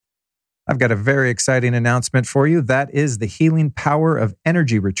I've got a very exciting announcement for you. That is the Healing Power of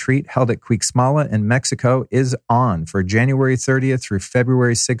Energy Retreat held at Cuixmala in Mexico is on for January 30th through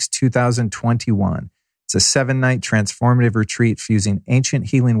February 6, 2021. It's a 7-night transformative retreat fusing ancient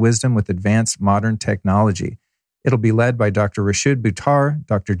healing wisdom with advanced modern technology. It'll be led by Dr. Rashid Buttar,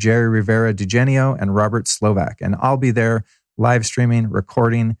 Dr. Jerry Rivera DiGenio, and Robert Slovak. And I'll be there live streaming,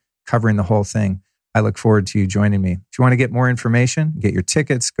 recording, covering the whole thing. I look forward to you joining me. If you want to get more information, get your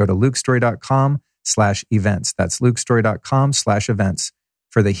tickets, go to lukestory.com/events. That's lukestory.com/events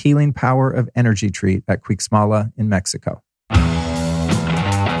for the Healing Power of Energy Retreat at Cuixmala in Mexico.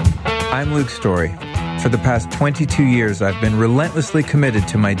 I'm Luke Story. For the past 22 years, I've been relentlessly committed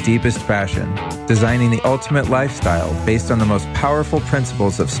to my deepest passion, designing the ultimate lifestyle based on the most powerful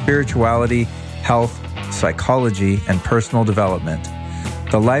principles of spirituality, health, psychology, and personal development.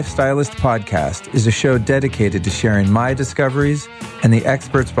 The Lifestylist Podcast is a show dedicated to sharing my discoveries and the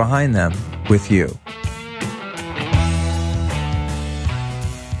experts behind them with you.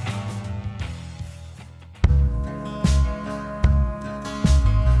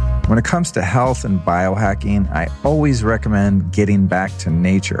 When it comes to health and biohacking, I always recommend getting back to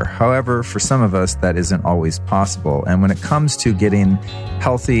nature. However, for some of us, that isn't always possible. And when it comes to getting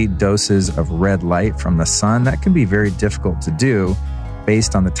healthy doses of red light from the sun, that can be very difficult to do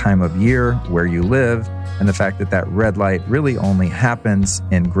based on the time of year, where you live, and the fact that that red light really only happens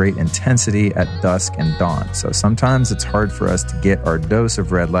in great intensity at dusk and dawn. So sometimes it's hard for us to get our dose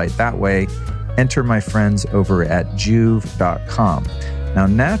of red light that way. Enter my friends over at Joovv.com. Now,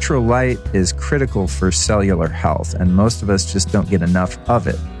 natural light is critical for cellular health, and most of us just don't get enough of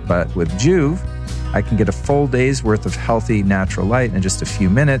it. But with Joovv, I can get a full day's worth of healthy natural light in just a few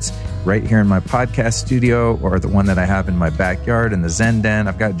minutes right here in my podcast studio or the one that I have in my backyard in the Zen Den.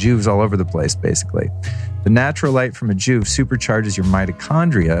 I've got Joovvs all over the place, basically. The natural light from a Joovv supercharges your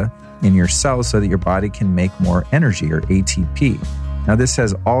mitochondria in your cells so that your body can make more energy, or ATP. Now, this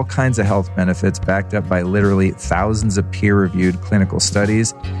has all kinds of health benefits backed up by literally thousands of peer-reviewed clinical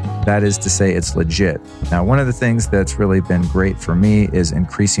studies. That is to say, it's legit. Now, one of the things that's really been great for me is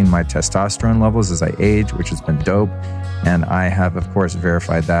increasing my testosterone levels as I age, which has been dope. And I have, of course,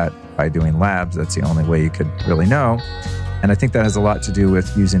 verified that by doing labs. That's the only way you could really know. And I think that has a lot to do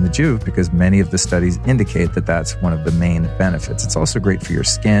with using the Joovv because many of the studies indicate that that's one of the main benefits. It's also great for your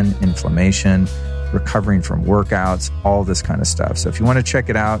skin, inflammation, recovering from workouts, all this kind of stuff. So if you want to check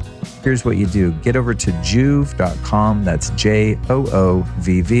it out, here's what you do. Get over to Joovv.com. That's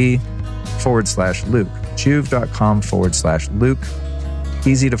JOOVV/Luke. Joovv.com/Luke.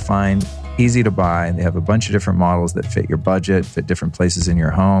 Easy to find, easy to buy. They have a bunch of different models that fit your budget, fit different places in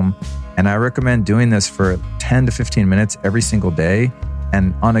your home. And I recommend doing this for 10 to 15 minutes every single day.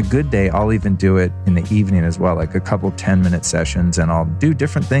 And on a good day, I'll even do it in the evening as well, like a couple 10-minute sessions. And I'll do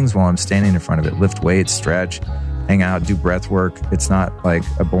different things while I'm standing in front of it. Lift weights, stretch, hang out, do breath work. It's not like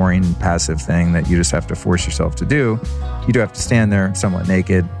a boring, passive thing that you just have to force yourself to do. You do have to stand there somewhat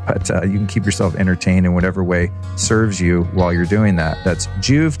naked, but you can keep yourself entertained in whatever way serves you while you're doing that. That's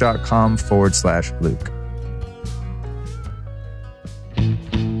Joovv.com/Luke.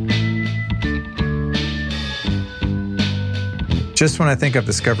 Just when I think I've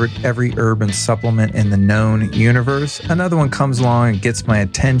discovered every herb and supplement in the known universe, another one comes along and gets my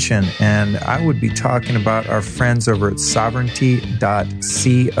attention, and I would be talking about our friends over at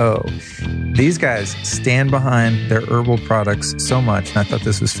Sovereignty.co. These guys stand behind their herbal products so much, and I thought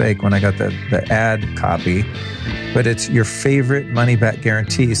this was fake when I got the ad copy, but it's your favorite money-back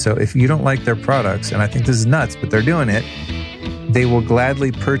guarantee. So if you don't like their products, and I think this is nuts, but they're doing it, they will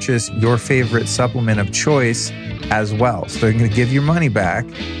gladly purchase your favorite supplement of choice as well. So they're going to give your money back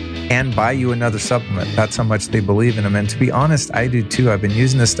and buy you another supplement. That's how much they believe in them. And to be honest, I do too. I've been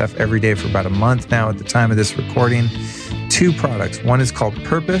using this stuff every day for about a month now at the time of this recording. 2 products. One is called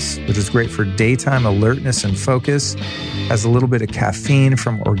Purpose, which is great for daytime alertness and focus. Has a little bit of caffeine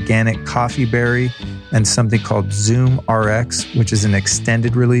from organic coffee berry, and something called Zoom RX, which is an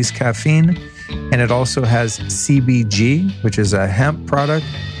extended release caffeine. And it also has CBG, which is a hemp product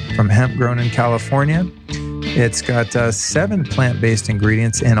from hemp grown in California. It's got 7 plant-based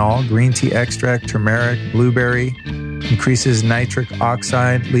ingredients in all: green tea extract, turmeric, blueberry, increases nitric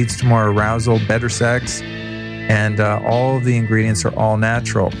oxide, leads to more arousal, better sex, and all of the ingredients are all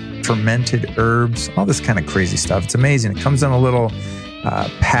natural. Fermented herbs, all this kind of crazy stuff. It's amazing. It comes in a little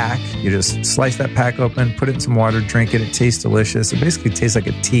pack. You just slice that pack open, put it in some water, drink it. It tastes delicious. It basically tastes like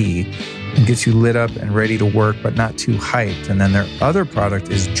a tea and gets you lit up and ready to work, but not too hyped. And then their other product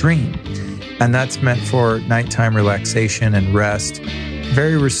is Dream. And that's meant for nighttime relaxation and rest.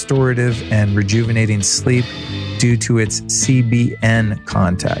 Very restorative and rejuvenating sleep. due to its CBN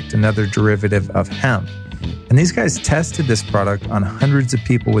content, another derivative of hemp. And these guys tested this product on hundreds of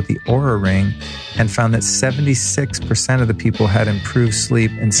people with the Oura Ring and found that 76% of the people had improved sleep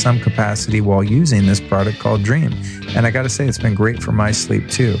in some capacity while using this product called Dream. And I got to say, it's been great for my sleep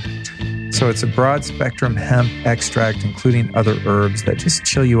too. So it's a broad spectrum hemp extract, including other herbs that just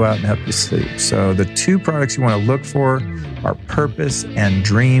chill you out and help you sleep. So the two products you want to look for are Purpose and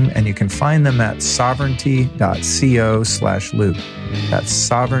Dream, and you can find them at sovereignty.co/Luke. That's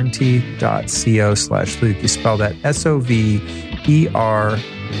sovereignty.co/Luke. You spell that SOVEREIGNTY,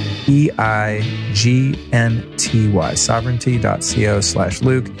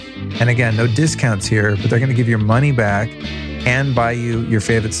 sovereignty.co/Luke. And again, no discounts here, but they're going to give your money back and buy you your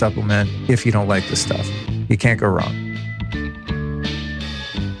favorite supplement if you don't like this stuff. You can't go wrong.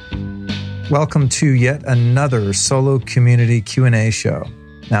 Welcome to yet another solo community Q&A show.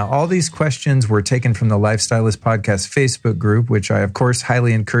 Now, all these questions were taken from the Lifestylist Podcast Facebook group, which I, of course,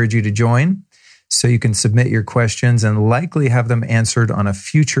 highly encourage you to join so you can submit your questions and likely have them answered on a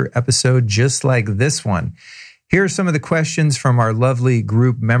future episode just like this one. Here are some of the questions from our lovely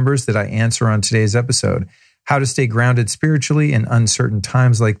group members that I answer on today's episode. How to stay grounded spiritually in uncertain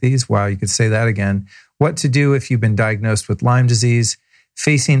times like these. Wow, you could say that again. What to do if you've been diagnosed with Lyme disease.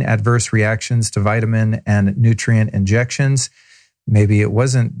 Facing adverse reactions to vitamin and nutrient injections. Maybe it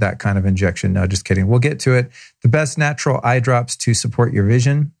wasn't that kind of injection. No, just kidding. We'll get to it. The best natural eye drops to support your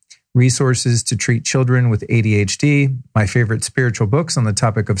vision. Resources to treat children with ADHD. My favorite spiritual books on the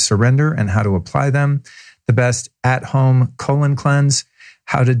topic of surrender and how to apply them. The best at-home colon cleanse.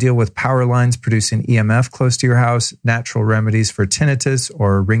 How to deal with power lines producing EMF close to your house, natural remedies for tinnitus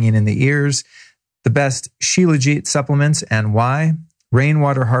or ringing in the ears, the best Shilajit supplements and why,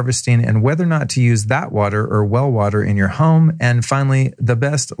 rainwater harvesting and whether or not to use that water or well water in your home, and finally, the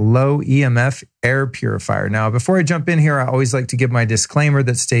best low EMF air purifier. Now, before I jump in here, I always like to give my disclaimer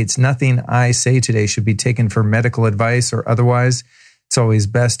that states nothing I say today should be taken for medical advice or otherwise. It's always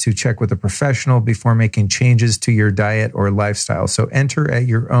best to check with a professional before making changes to your diet or lifestyle. So enter at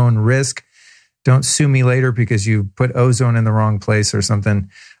your own risk. Don't sue me later because you put ozone in the wrong place or something.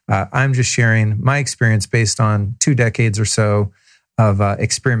 I'm just sharing my experience based on 2 decades or so of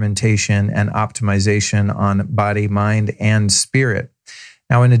experimentation and optimization on body, mind, and spirit.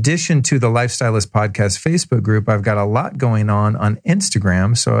 Now, in addition to the Lifestylist Podcast Facebook group, I've got a lot going on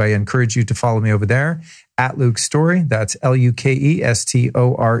Instagram. So I encourage you to follow me over there at Luke Story. That's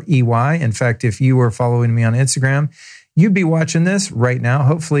LUKESTOREY. In fact, if you were following me on Instagram, you'd be watching this right now,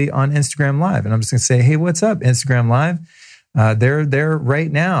 hopefully on Instagram Live. And I'm just going to say, hey, what's up, Instagram Live? They're there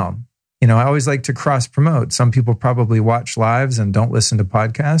right now. You know, I always like to cross promote. Some people probably watch lives and don't listen to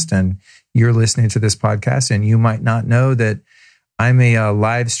podcasts, and you're listening to this podcast, and you might not know that I'm a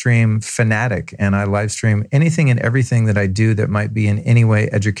live stream fanatic, and I live stream anything and everything that I do that might be in any way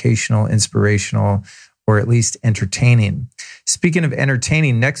educational, inspirational, or at least entertaining. Speaking of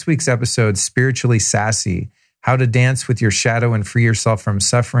entertaining, next week's episode, Spiritually Sassy, How to Dance with Your Shadow and Free Yourself from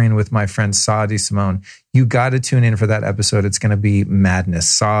Suffering with my friend Saw DeSimone. You got to tune in for that episode. It's going to be madness.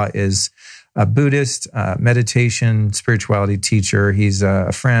 Saw is a Buddhist meditation, spirituality teacher. He's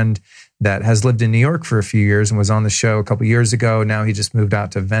a friend that has lived in New York for a few years and was on the show a couple years ago. Now he just moved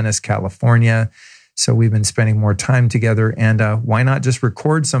out to Venice, California. So we've been spending more time together, and why not just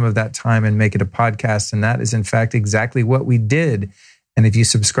record some of that time and make it a podcast? And that is, in fact, exactly what we did. And if you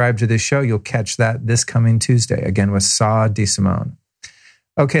subscribe to this show, you'll catch that this coming Tuesday, again with Saw DeSimone.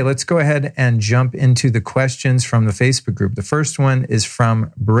 Okay, let's go ahead and jump into the questions from the Facebook group. The first one is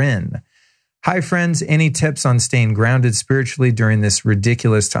from Bryn. Hi, friends. Any tips on staying grounded spiritually during this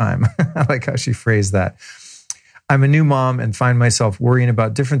ridiculous time? I like how she phrased that. I'm a new mom and find myself worrying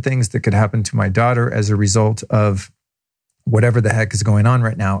about different things that could happen to my daughter as a result of whatever the heck is going on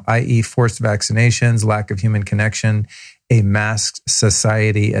right now, i.e. forced vaccinations, lack of human connection, a masked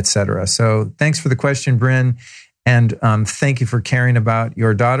society, etc. So thanks for the question, Bryn. And thank you for caring about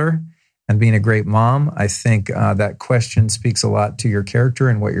your daughter and being a great mom. I think that question speaks a lot to your character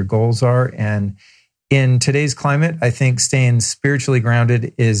and what your goals are. And in today's climate, I think staying spiritually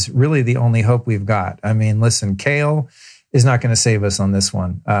grounded is really the only hope we've got. I mean, listen, kale is not going to save us on this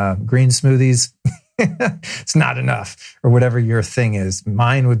one. Green smoothies, it's not enough, or whatever your thing is.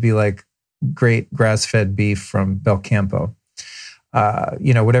 Mine would be like great grass-fed beef from Belcampo.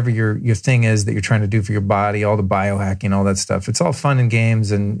 Whatever your thing is that you're trying to do for your body, all the biohacking, all that stuff. It's all fun and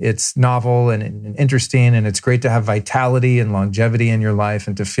games, and it's novel and interesting, and it's great to have vitality and longevity in your life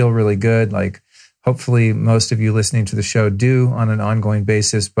and to feel really good. Like hopefully most of you listening to the show do on an ongoing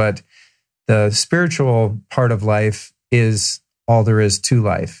basis. But the spiritual part of life is all there is to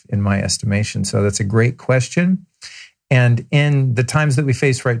life, in my estimation. So that's a great question. And in the times that we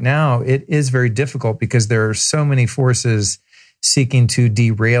face right now, it is very difficult because there are so many forces seeking to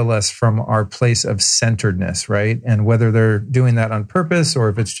derail us from our place of centeredness, right? And whether they're doing that on purpose or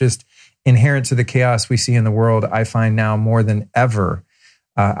if it's just inherent to the chaos we see in the world, I find now more than ever,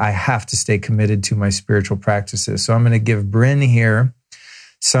 I have to stay committed to my spiritual practices. So I'm going to give Bryn here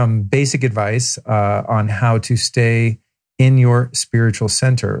some basic advice on how to stay in your spiritual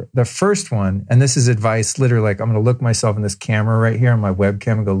center. The first one, and this is advice literally, like I'm going to look myself in this camera right here on my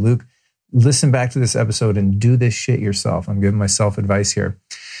webcam and go, Luke, listen back to this episode and do this shit yourself. I'm giving myself advice here.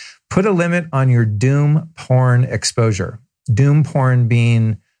 Put a limit on your doom porn exposure. Doom porn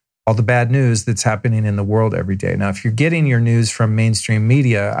being all the bad news that's happening in the world every day. Now, if you're getting your news from mainstream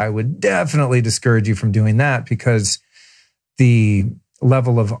media, I would definitely discourage you from doing that because the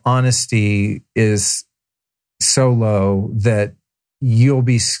level of honesty is so low that you'll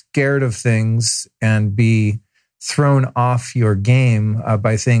be scared of things and be thrown off your game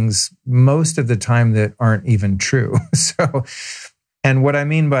by things most of the time that aren't even true. So, and what I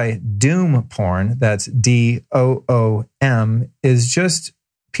mean by doom porn, that's DOOM, is just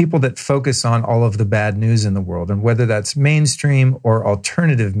people that focus on all of the bad news in the world. And whether that's mainstream or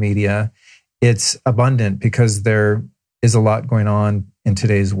alternative media, it's abundant because there is a lot going on in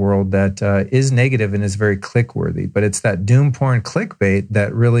today's world that is negative and is very click-worthy. But it's that doom porn clickbait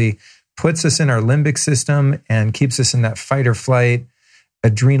that really puts us in our limbic system and keeps us in that fight or flight,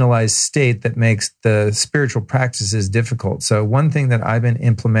 adrenalized state that makes the spiritual practices difficult. So one thing that I've been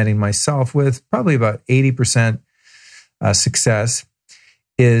implementing myself with probably about 80% success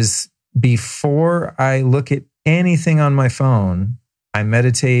is before I look at anything on my phone, I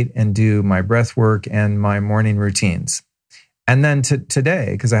meditate and do my breath work and my morning routines. And then today,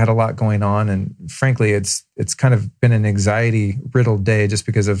 because I had a lot going on, and frankly, it's kind of been an anxiety-riddled day just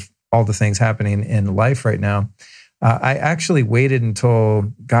because of all the things happening in life right now. I actually waited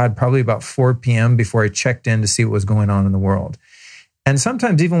until, probably about 4 p.m. before I checked in to see what was going on in the world. And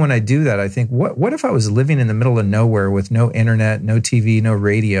sometimes even when I do that, I think, what if I was living in the middle of nowhere with no internet, no TV, no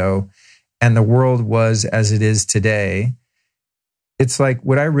radio, and the world was as it is today? It's like,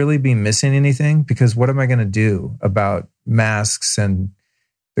 would I really be missing anything? Because what am I going to do about masks and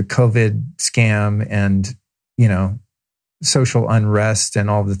the COVID scam and, social unrest and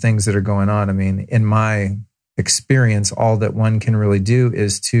all the things that are going on? I mean, in my experience, all that one can really do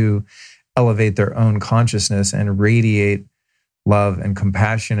is to elevate their own consciousness and radiate love and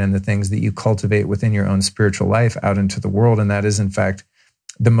compassion and the things that you cultivate within your own spiritual life out into the world. And that is, in fact,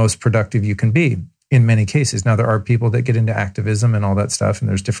 the most productive you can be in many cases. Now, there are people that get into activism and all that stuff, and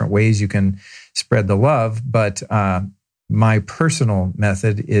there's different ways you can spread the love. But my personal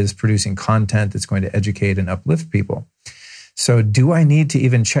method is producing content that's going to educate and uplift people. So do I need to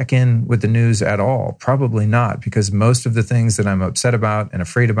even check in with the news at all? Probably not, because most of the things that I'm upset about and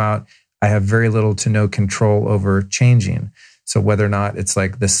afraid about, I have very little to no control over changing. So whether or not it's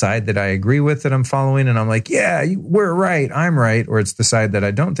like the side that I agree with that I'm following, and I'm like, yeah, we're right, I'm right, or it's the side that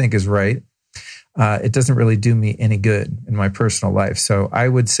I don't think is right, it doesn't really do me any good in my personal life. So I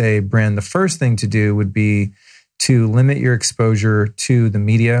would say, Bryn, the first thing to do would be to limit your exposure to the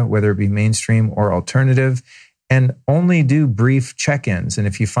media, whether it be mainstream or alternative, and only do brief check-ins. And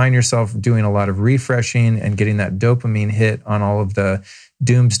if you find yourself doing a lot of refreshing and getting that dopamine hit on all of the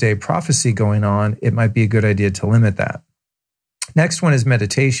doomsday prophecy going on, it might be a good idea to limit that. Next one is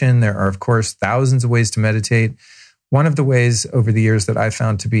meditation. There are, of course, thousands of ways to meditate. One of the ways over the years that I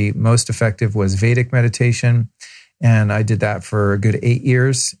found to be most effective was Vedic meditation. And I did that for a good 8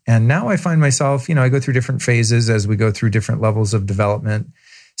 years. And now I find myself, I go through different phases as we go through different levels of development.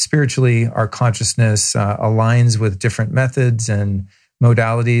 Spiritually, our consciousness aligns with different methods and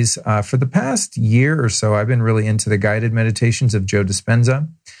modalities. For the past year or so, I've been really into the guided meditations of Joe Dispenza,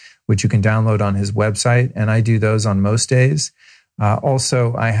 which you can download on his website. And I do those on most days.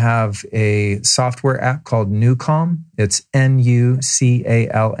 Also, I have a software app called NuCalm. It's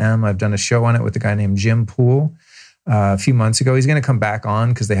NuCalm. I've done a show on it with a guy named Jim Poole a few months ago. He's going to come back on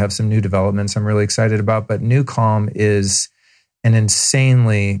because they have some new developments I'm really excited about. But NuCalm is an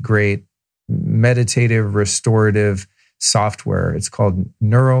insanely great meditative, restorative software. It's called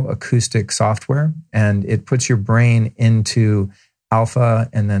neuroacoustic software, and it puts your brain into alpha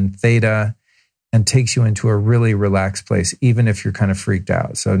and then theta and takes you into a really relaxed place, even if you're kind of freaked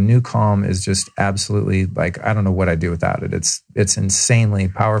out. So NuCalm is just absolutely I don't know what I'd do without it. It's insanely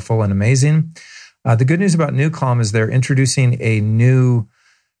powerful and amazing. The good news about NuCalm is they're introducing a new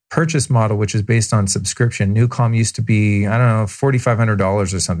purchase model, which is based on subscription. NuCalm used to be,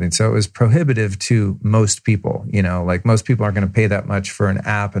 $4,500 or something. So it was prohibitive to most people. Most people aren't going to pay that much for an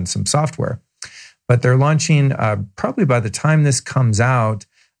app and some software. But they're launching, probably by the time this comes out,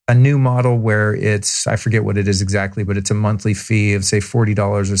 a new model where it's, I forget what it is exactly, but it's a monthly fee of say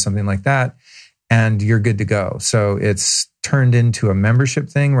 $40 or something like that. And you're good to go. So it's turned into a membership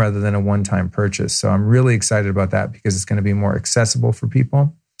thing rather than a one-time purchase. So I'm really excited about that because it's going to be more accessible for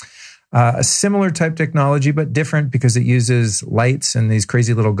people. A similar type technology, but different because it uses lights and these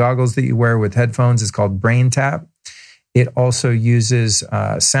crazy little goggles that you wear with headphones is called Brain Tap. It also uses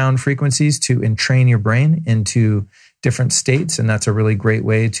sound frequencies to entrain your brain into different states. And that's a really great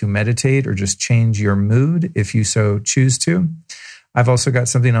way to meditate or just change your mood if you so choose to. I've also got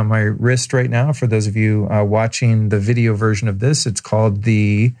something on my wrist right now for those of you watching the video version of this. It's called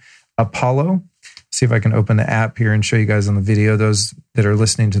the Apollo. See if I can open the app here and show you guys on the video. Those that are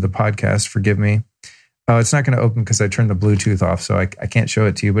listening to the podcast, forgive me. Oh, it's not going to open because I turned the Bluetooth off, so I can't show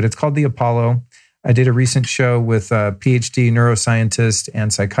it to you. But it's called the Apollo. I did a recent show with a PhD neuroscientist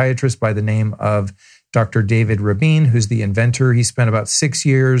and psychiatrist by the name of Dr. David Rabin, who's the inventor. He spent about 6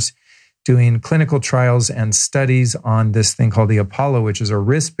 years doing clinical trials and studies on this thing called the Apollo, which is a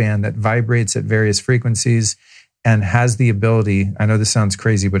wristband that vibrates at various frequencies and has the ability, I know this sounds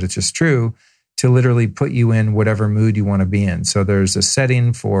crazy, but it's just true, to literally put you in whatever mood you want to be in. So there's a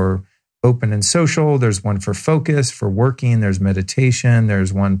setting for open and social. There's one for focus, for working. There's meditation.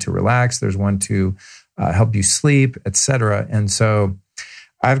 There's one to relax. There's one to help you sleep, etc. And so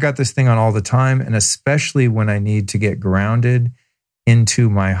I've got this thing on all the time, and especially when I need to get grounded into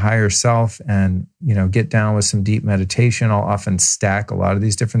my higher self and, get down with some deep meditation, I'll often stack a lot of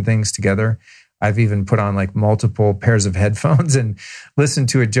these different things together. I've even put on like multiple pairs of headphones and listened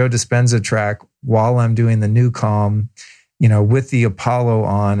to a Joe Dispenza track while I'm doing the new calm, with the Apollo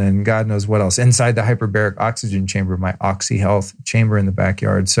on and God knows what else inside the hyperbaric oxygen chamber, my Oxy Health chamber in the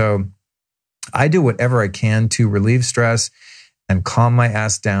backyard. So I do whatever I can to relieve stress and calm my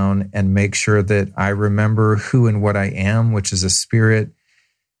ass down and make sure that I remember who and what I am, which is a spirit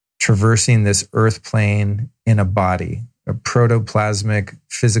traversing this earth plane in a body, a protoplasmic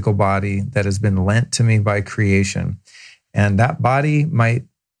physical body that has been lent to me by creation. And that body might,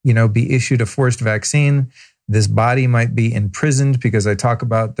 be issued a forced vaccine. This body might be imprisoned because I talk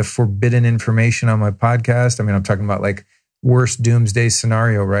about the forbidden information on my podcast. I mean, I'm talking about like worst doomsday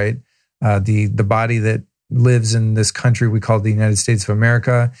scenario, right? The body that lives in this country we call the United States of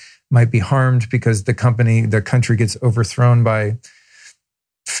America might be harmed because the country gets overthrown by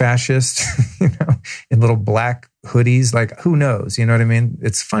fascists, in little black hoodies. Like, who knows? You know what I mean?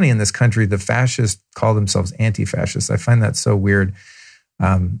 It's funny in this country, the fascists call themselves anti-fascists. I find that so weird.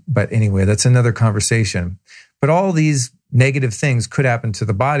 But anyway, that's another conversation. But all these negative things could happen to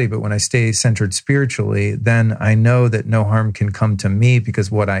the body. But when I stay centered spiritually, then I know that no harm can come to me because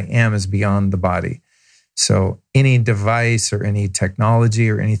what I am is beyond the body. So any device or any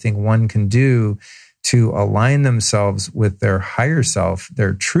technology or anything one can do to align themselves with their higher self,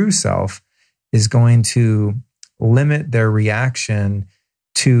 their true self, is going to limit their reaction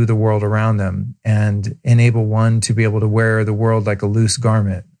to the world around them and enable one to be able to wear the world like a loose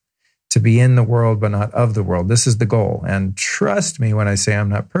garment, to be in the world but not of the world. This is the goal. And trust me when I say I'm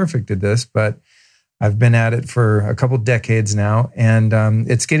not perfect at this, but I've been at it for a couple decades now, and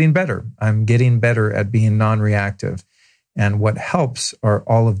it's getting better. I'm getting better at being non-reactive. And what helps are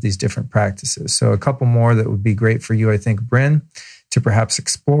all of these different practices. So a couple more that would be great for you, I think, Bryn, to perhaps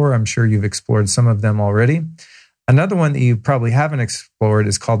explore. I'm sure you've explored some of them already. Another one that you probably haven't explored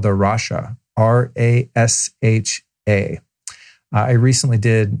is called the Rasha, R-A-S-H-A. I recently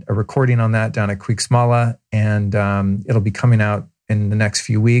did a recording on that down at Quicksmala, and it'll be coming out in the next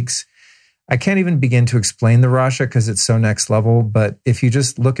few weeks. I can't even begin to explain the Rasha because it's so next level, but if you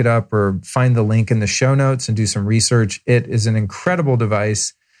just look it up or find the link in the show notes and do some research, it is an incredible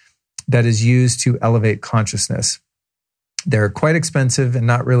device that is used to elevate consciousness. They're quite expensive and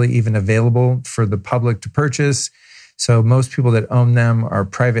not really even available for the public to purchase. So most people that own them are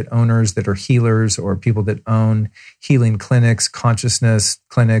private owners that are healers or people that own healing clinics, consciousness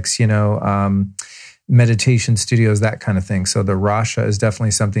clinics, meditation studios, that kind of thing. So the Rasha is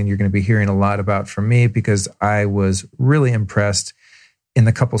definitely something you're going to be hearing a lot about from me because I was really impressed in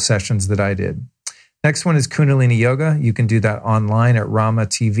the couple sessions that I did. Next one is Kundalini Yoga. You can do that online at Rama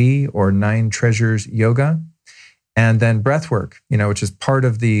TV or Nine Treasures Yoga. And then breathwork, which is part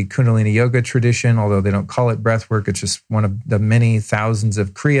of the Kundalini Yoga tradition, although they don't call it breathwork. It's just one of the many thousands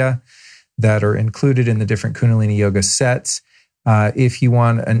of Kriya that are included in the different Kundalini Yoga sets. If you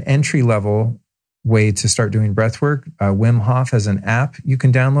want an entry-level way to start doing breathwork, Wim Hof has an app you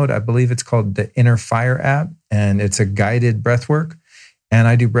can download. I believe it's called the Inner Fire app, and it's a guided breathwork. And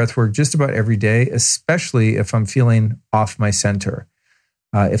I do breathwork just about every day, especially if I'm feeling off my center.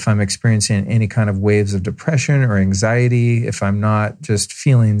 if I'm experiencing any kind of waves of depression or anxiety, if I'm not just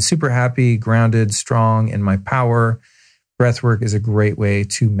feeling super happy, grounded, strong in my power, breath work is a great way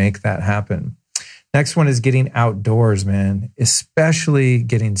to make that happen. Next one is getting outdoors, man, especially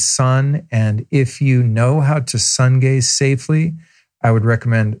getting sun. And if you know how to sun gaze safely, I would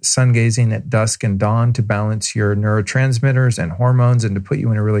recommend sun gazing at dusk and dawn to balance your neurotransmitters and hormones and to put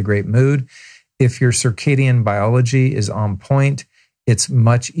you in a really great mood. If your circadian biology is on point, it's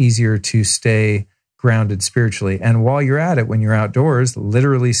much easier to stay grounded spiritually. And while you're at it, when you're outdoors,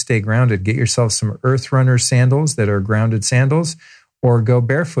 literally stay grounded. Get yourself some Earth Runner sandals that are grounded sandals, or go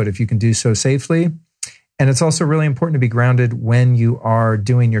barefoot if you can do so safely. And it's also really important to be grounded when you are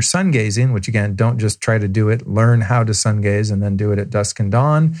doing your sun gazing, which again, don't just try to do it. Learn how to sun gaze and then do it at dusk and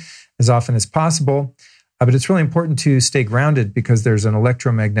dawn as often as possible. But it's really important to stay grounded because there's an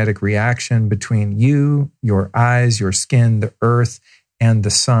electromagnetic reaction between you, your eyes, your skin, the earth, and the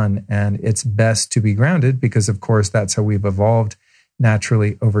sun. And it's best to be grounded because, of course, that's how we've evolved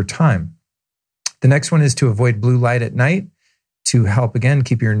naturally over time. The next one is to avoid blue light at night to help, again,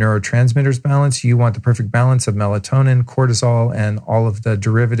 keep your neurotransmitters balanced. You want the perfect balance of melatonin, cortisol, and all of the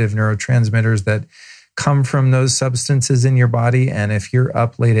derivative neurotransmitters that come from those substances in your body. And if you're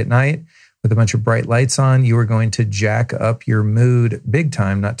up late at night with a bunch of bright lights on, you are going to jack up your mood big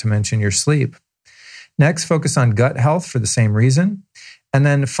time, not to mention your sleep. Next, focus on gut health for the same reason. And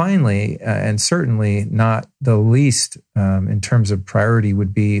then finally, and certainly not the least in terms of priority,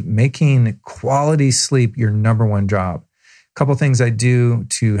 would be making quality sleep your number one job. A couple things I do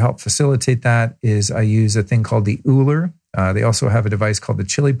to help facilitate that is I use a thing called the Ooler. They also have a device called the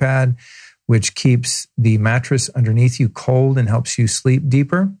Chili Pad, which keeps the mattress underneath you cold and helps you sleep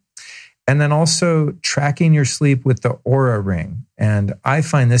deeper. And then also tracking your sleep with the Oura Ring. And I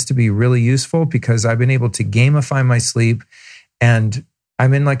find this to be really useful because I've been able to gamify my sleep, and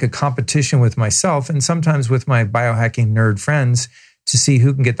I'm in like a competition with myself and sometimes with my biohacking nerd friends to see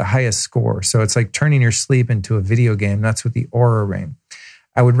who can get the highest score. So it's like turning your sleep into a video game. That's with the Oura Ring.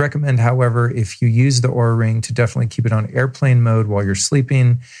 I would recommend, however, if you use the Oura Ring, to definitely keep it on airplane mode while you're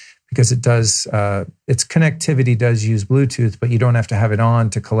sleeping, because it does, its connectivity does use Bluetooth, but you don't have to have it on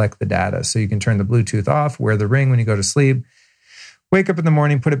to collect the data. So you can turn the Bluetooth off, wear the ring when you go to sleep, wake up in the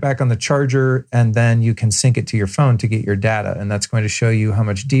morning, put it back on the charger, and then you can sync it to your phone to get your data. And that's going to show you how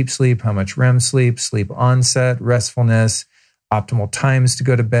much deep sleep, how much REM sleep, sleep onset, restfulness, optimal times to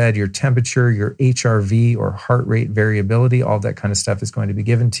go to bed, your temperature, your HRV or heart rate variability, all that kind of stuff is going to be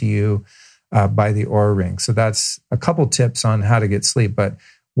given to you by the Oura Ring. So that's a couple tips on how to get sleep. But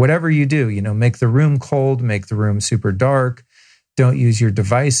whatever you do, make the room cold, make the room super dark. Don't use your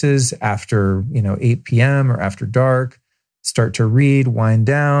devices after, 8 p.m. or after dark. Start to read, wind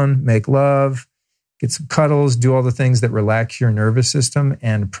down, make love, get some cuddles, do all the things that relax your nervous system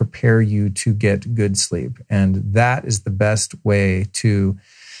and prepare you to get good sleep. And that is the best way to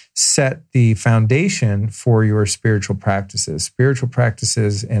set the foundation for your spiritual practices. Spiritual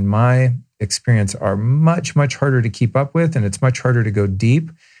practices, in my experience, are much, much harder to keep up with, and it's much harder to go deep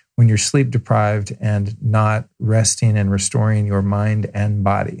when you're sleep deprived and not resting and restoring your mind and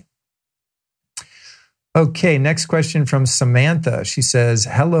body. Okay, next question from Samantha. She says,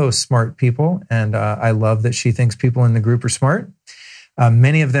 hello, smart people. And I love that she thinks people in the group are smart.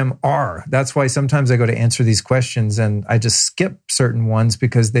 Many of them are. That's why sometimes I go to answer these questions and I just skip certain ones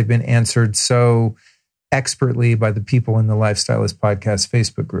because they've been answered so expertly by the people in the Lifestylist Podcast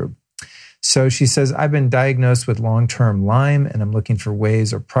Facebook group. So she says, I've been diagnosed with long-term Lyme and I'm looking for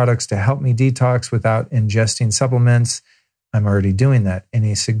ways or products to help me detox without ingesting supplements. I'm already doing that.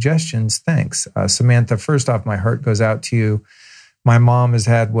 Any suggestions? Thanks. Samantha, first off, my heart goes out to you. My mom has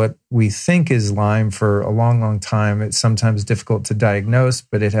had what we think is Lyme for a long, long time. It's sometimes difficult to diagnose,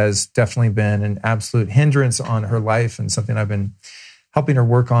 but it has definitely been an absolute hindrance on her life and something I've been helping her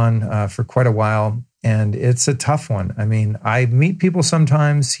work on for quite a while. And it's a tough one. I mean, I meet people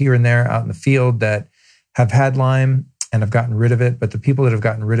sometimes here and there out in the field that have had Lyme and have gotten rid of it, but the people that have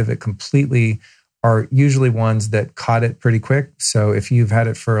gotten rid of it completely are usually ones that caught it pretty quick. So if you've had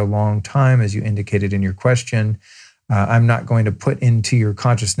it for a long time, as you indicated in your question, I'm not going to put into your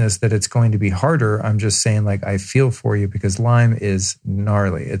consciousness that it's going to be harder. I'm just saying, I feel for you because Lyme is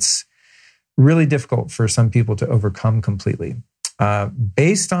gnarly. It's really difficult for some people to overcome completely.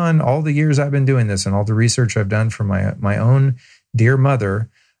 Based on all the years I've been doing this and all the research I've done for my own dear mother,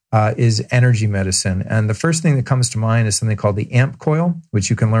 is energy medicine. And the first thing that comes to mind is something called the AMP coil, which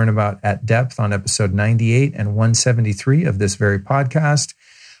you can learn about at depth on episode 98 and 173 of this very podcast.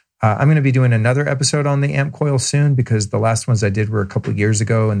 I'm going to be doing another episode on the AMP coil soon because the last ones I did were a couple of years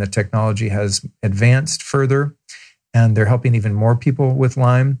ago and the technology has advanced further. and they're helping even more people with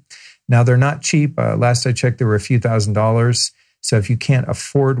Lyme. Now, they're not cheap. Last I checked, there were a few $1,000s. So if you can't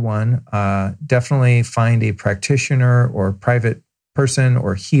afford one, definitely find a practitioner or private person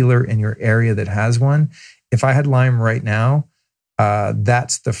or healer in your area that has one. If I had Lyme right now,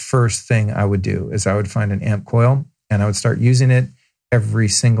 that's the first thing I would do is I would find an amp coil and I would start using it every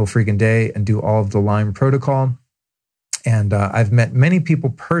single freaking day and do all of the Lyme protocol. And I've met many people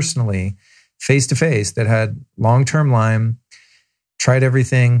personally, face to face, that had long-term Lyme, tried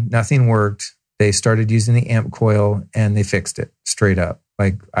everything, nothing worked. They started using the amp coil and they fixed it straight up.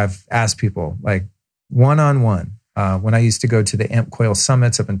 Like I've asked people, like one-on-one, when I used to go to the amp coil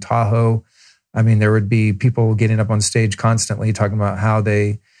summits up in Tahoe, I mean, there would be people getting up on stage constantly talking about how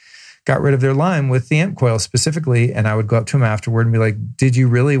they got rid of their Lyme with the amp coil specifically. And I would go up to them afterward and be like, did you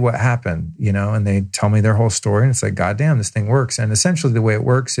really? What happened? You know, and they tell me their whole story. And it's like, God damn, this thing works. And essentially the way it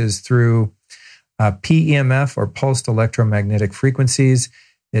works is through PEMF or pulsed electromagnetic frequencies.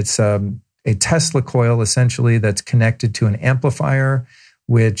 It's a Tesla coil essentially that's connected to an amplifier,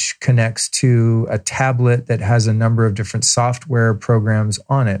 which connects to a tablet that has a number of different software programs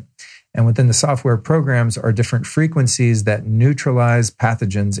on it. And within the software programs are different frequencies that neutralize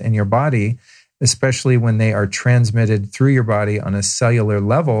pathogens in your body, especially when they are transmitted through your body on a cellular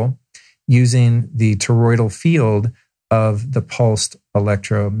level using the toroidal field of the pulsed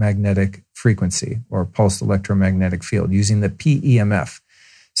electromagnetic frequency or pulsed electromagnetic field using the PEMF.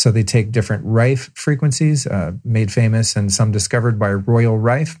 So they take different Rife frequencies, made famous and some discovered by Royal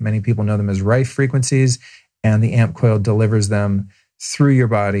Rife. Many people know them as Rife frequencies, and the amp coil delivers them through your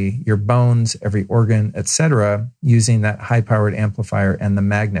body, your bones, every organ, etc., using that high-powered amplifier and the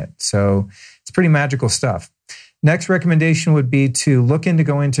magnet. So it's pretty magical stuff. Next recommendation would be to look into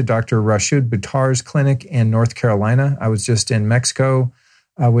going to Dr. Rashid Buttar's clinic in North Carolina. I was just in Mexico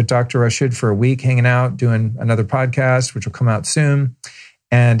with Dr. Rashid for a week, hanging out, doing another podcast, which will come out soon.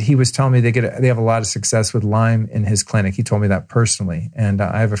 And he was telling me they have a lot of success with Lyme in his clinic. He told me that personally. And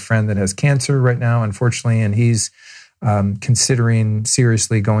I have a friend that has cancer right now, unfortunately, and he's considering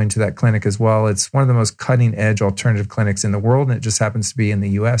seriously going to that clinic as well. It's one of the most cutting edge alternative clinics in the world, and it just happens to be in the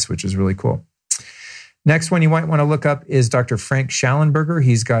US, which is really cool. Next one you might want to look up is Dr. Frank Schallenberger.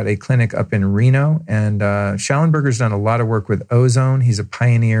 He's got a clinic up in Reno, and Schallenberger's done a lot of work with ozone. He's a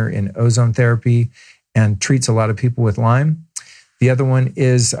pioneer in ozone therapy and treats a lot of people with Lyme. The other one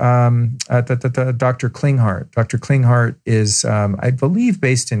is Dr. Klinghardt. Dr. Klinghardt is, I believe,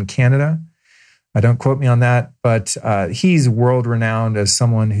 based in Canada. Don't quote me on that, but he's world-renowned as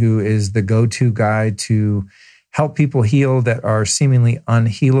someone who is the go-to guy to help people heal that are seemingly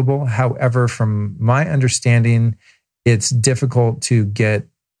unhealable. However, from my understanding, it's difficult to get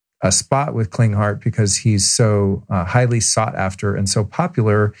a spot with Klinghardt because he's so highly sought after and so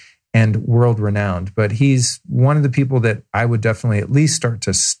popular and world-renowned. But he's one of the people that I would definitely at least start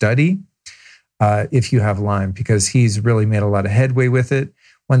to study if you have Lyme, because he's really made a lot of headway with it.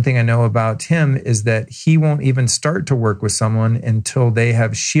 One thing I know about him is that he won't even start to work with someone until they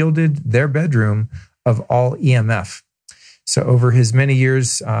have shielded their bedroom of all EMF. So over his many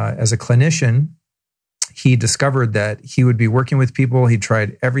years as a clinician, he discovered that he would be working with people. He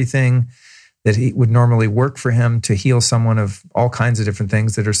tried everything that he would normally work for him to heal someone of all kinds of different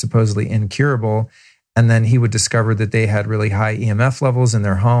things that are supposedly incurable. And then he would discover that they had really high EMF levels in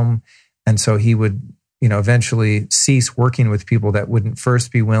their home. And so he would eventually cease working with people that wouldn't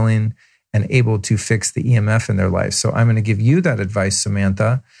first be willing and able to fix the EMF in their life. So I'm going to give you that advice,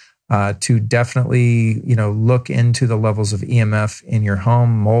 Samantha, to definitely, look into the levels of EMF in your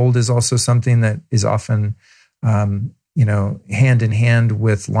home. Mold is also something that is often, hand in hand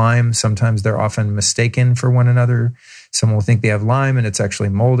with Lyme. Sometimes they're often mistaken for one another. Someone will think they have Lyme and it's actually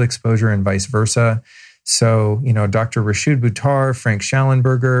mold exposure and vice versa. So, Dr. Rashid Buttar, Frank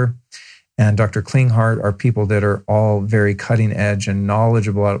Schallenberger, and Dr. Klinghardt are people that are all very cutting edge and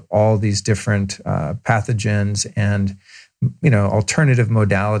knowledgeable about all these different pathogens and, alternative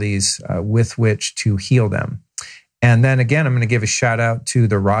modalities with which to heal them. And then again, I'm going to give a shout out to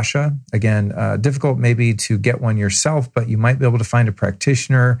the Rasha. Again, difficult maybe to get one yourself, but you might be able to find a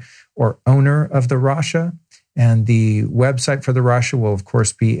practitioner or owner of the Rasha. And the website for the Rasha will, of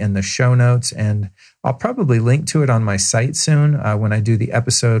course, be in the show notes. And I'll probably link to it on my site soon when I do the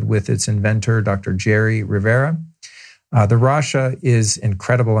episode with its inventor, Dr. Jerry Rivera. The Rasha is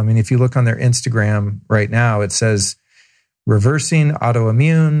incredible. I mean, if you look on their Instagram right now, it says reversing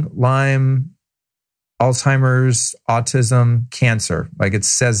autoimmune, Lyme, Alzheimer's, autism, cancer. Like it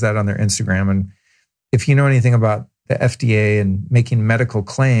says that on their Instagram. And if you know anything about the FDA and making medical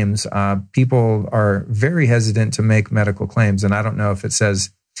claims, people are very hesitant to make medical claims. And I don't know if it says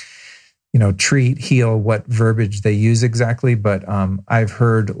treat, heal, what verbiage they use exactly. But I've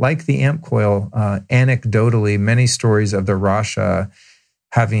heard, like the amp coil, anecdotally, many stories of the Rasha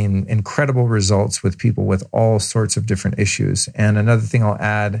having incredible results with people with all sorts of different issues. And another thing I'll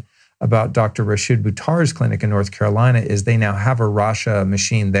add about Dr. Rashid Buttar's clinic in North Carolina is they now have a Rasha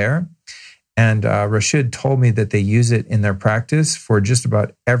machine there. And Rashid told me that they use it in their practice for just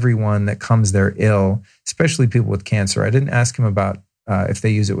about everyone that comes there ill, especially people with cancer. I didn't ask him about if they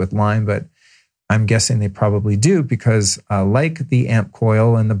use it with Lyme, but I'm guessing they probably do because like the amp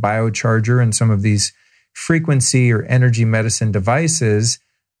coil and the biocharger and some of these frequency or energy medicine devices,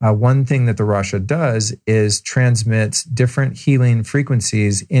 one thing that the Rasha does is transmits different healing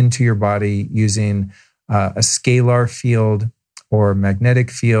frequencies into your body using a scalar field or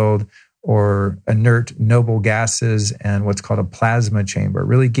magnetic field or inert noble gases and what's called a plasma chamber.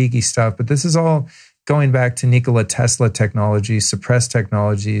 Really geeky stuff, but this is all going back to Nikola Tesla technology, suppressed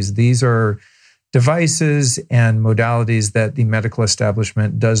technologies. These are devices and modalities that the medical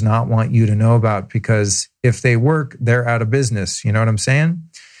establishment does not want you to know about because if they work, they're out of business. You know what I'm saying?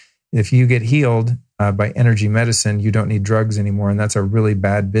 If you get healed by energy medicine, you don't need drugs anymore. And that's a really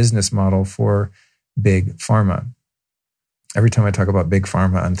bad business model for big pharma. Every time I talk about big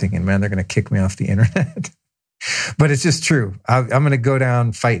pharma, I'm thinking, man, they're going to kick me off the internet. But it's just true. I'm going to go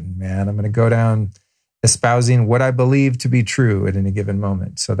down fighting, man. I'm going to go down espousing what I believe to be true at any given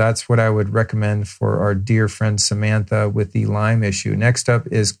moment. So that's what I would recommend for our dear friend Samantha with the Lyme issue. Next up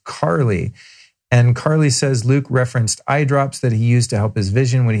is Carly. And Carly says Luke referenced eye drops that he used to help his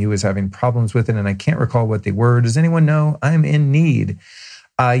vision when he was having problems with it. And I can't recall what they were. Does anyone know? I'm in need.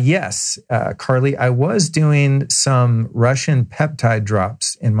 Yes, Carly, I was doing some Russian peptide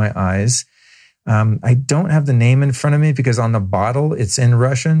drops in my eyes. I don't have the name in front of me because on the bottle it's in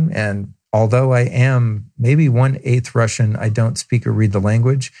Russian. And although I am maybe 1/8 Russian, I don't speak or read the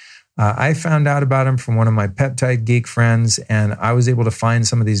language. I found out about them from one of my peptide geek friends, and I was able to find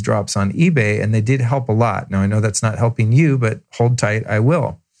some of these drops on eBay, and they did help a lot. Now, I know that's not helping you, but hold tight, I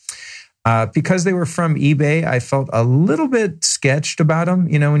will. Because they were from eBay, I felt a little bit sketched about them.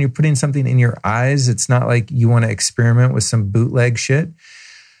 You know, when you're putting something in your eyes, it's not like you want to experiment with some bootleg shit.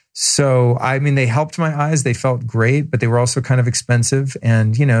 So, I mean, they helped my eyes. They felt great, but they were also kind of expensive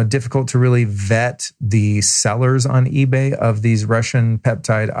and, difficult to really vet the sellers on eBay of these Russian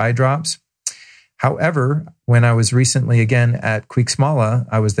peptide eye drops. However, when I was recently again at Quixmala,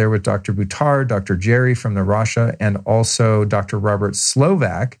 I was there with Dr. Buttar, Dr. Jerry from the Rasha, and also Dr. Robert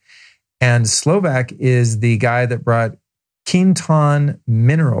Slovak. And Slovak is the guy that brought Quinton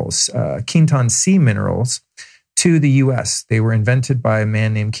minerals, Quinton C minerals, to the US. They were invented by a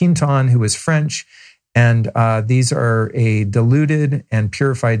man named Quinton, who was French. And these are a diluted and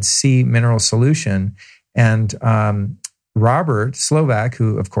purified C mineral solution. And Robert Slovak,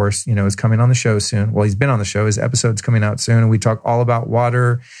 who, of course, is coming on the show soon. Well, he's been on the show. His episode's coming out soon. And we talk all about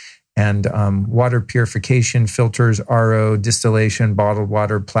water and water purification, filters, RO, distillation, bottled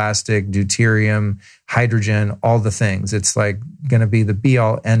water, plastic, deuterium, hydrogen, all the things. It's like going to be the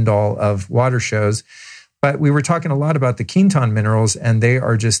be-all, end-all of water shows. But we were talking a lot about the Quinton minerals, and they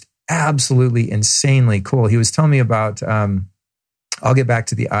are just absolutely insanely cool. He was telling me about, I'll get back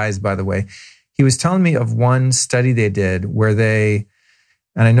to the eyes, by the way. He was telling me of one study they did where they,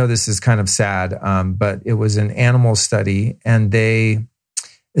 and I know this is kind of sad, but it was an animal study, and they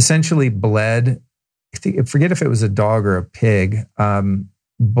essentially bled, I forget if it was a dog or a pig,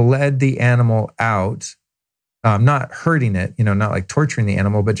 bled the animal out, not hurting it, not like torturing the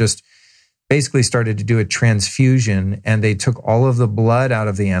animal, but just basically started to do a transfusion, and they took all of the blood out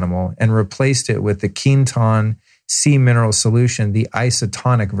of the animal and replaced it with the Quinton C mineral solution, the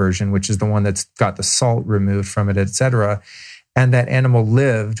isotonic version, which is the one that's got the salt removed from it, etc. And that animal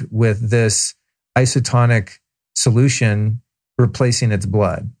lived with this isotonic solution replacing its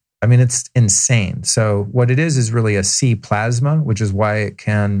blood. I mean, it's insane. So what it is really a C plasma, which is why it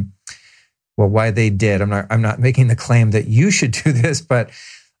can, well, why they did. I'm not making the claim that you should do this, but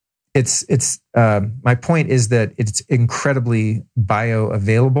it's my point is that it's incredibly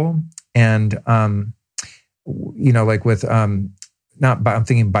bioavailable, and like with I'm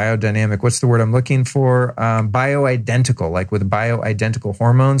thinking biodynamic. What's the word I'm looking for? Bioidentical, like with bioidentical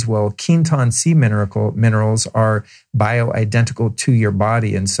hormones. Well, Quinton C minerals are bioidentical to your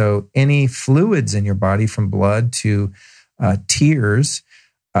body, and so any fluids in your body, from blood to tears,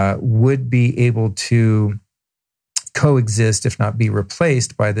 would be able to coexist, if not be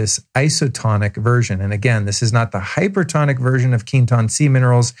replaced, by this isotonic version. And again, this is not the hypertonic version of Quinton C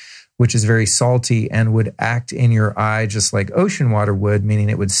minerals, which is very salty and would act in your eye just like ocean water would, meaning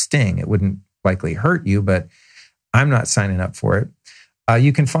it would sting. It wouldn't likely hurt you, but I'm not signing up for it.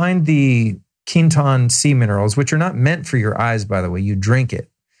 You can find the Quinton sea minerals, which are not meant for your eyes, by the way. You drink it.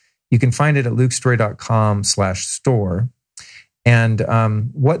 You can find it at lukestory.com/store. And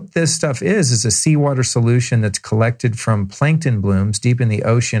what this stuff is a seawater solution that's collected from plankton blooms deep in the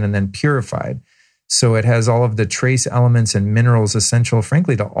ocean and then purified. So it has all of the trace elements and minerals essential,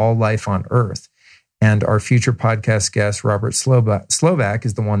 frankly, to all life on Earth. And our future podcast guest, Robert Slovak,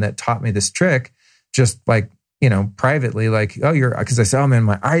 is the one that taught me this trick, just like, privately, like, because I said, oh man,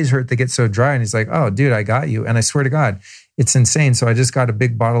 my eyes hurt, they get so dry. And he's like, oh dude, I got you. And I swear to God, it's insane. So I just got a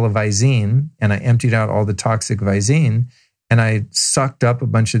big bottle of Visine and I emptied out all the toxic Visine and I sucked up a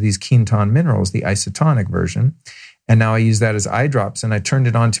bunch of these Quinton minerals, the isotonic version. And now I use that as eye drops. And I turned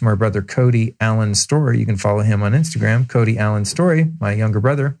it on to my brother, Cody Allen Story. You can follow him on Instagram, Cody Allen Story, my younger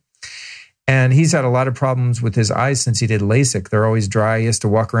brother. And he's had a lot of problems with his eyes since he did LASIK. They're always dry. He has to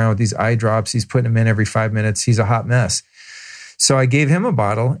walk around with these eye drops. He's putting them in every 5 minutes. He's a hot mess. So I gave him a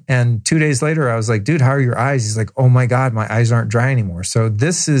bottle. And 2 days later, I was like, dude, how are your eyes? He's like, oh my God, my eyes aren't dry anymore. So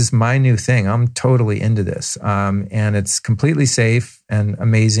this is my new thing. I'm totally into this. And it's completely safe and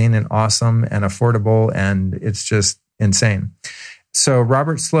amazing and awesome and affordable. And it's just insane. So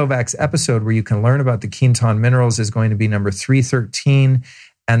Robert Slovak's episode where you can learn about the Quinton minerals is going to be number 313.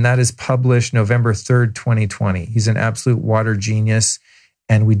 And that is published November 3rd, 2020. He's an absolute water genius.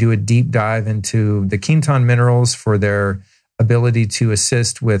 And we do a deep dive into the Quinton minerals for their ability to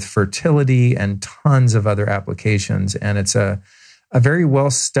assist with fertility and tons of other applications. And it's a very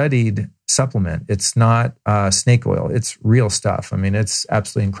well-studied supplement. It's not snake oil. It's real stuff. I mean, it's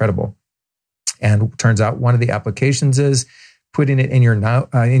absolutely incredible. And it turns out one of the applications is putting it in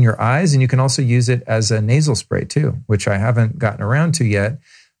your eyes. And you can also use it as a nasal spray too, which I haven't gotten around to yet.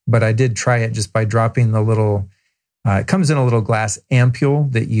 But I did try it just by dropping the little, it comes in a little glass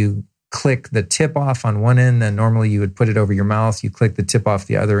ampule that you click the tip off on one end. Then normally you would put it over your mouth. You click the tip off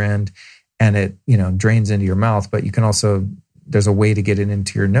the other end and it, drains into your mouth. But you can also, there's a way to get it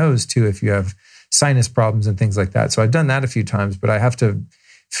into your nose too if you have sinus problems and things like that. So I've done that a few times, but I have to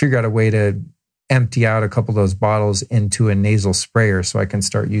figure out a way to empty out a couple of those bottles into a nasal sprayer so I can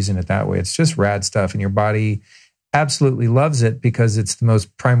start using it that way. It's just rad stuff and your body absolutely loves it because it's the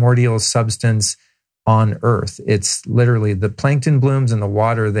most primordial substance on Earth. It's literally the plankton blooms and the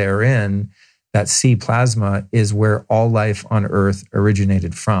water they're in, that sea plasma is where all life on Earth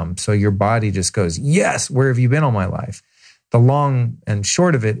originated from. So your body just goes, yes, where have you been all my life? The long and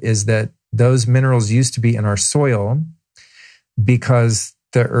short of it is that those minerals used to be in our soil because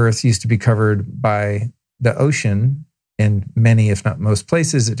the Earth used to be covered by the ocean in many, if not most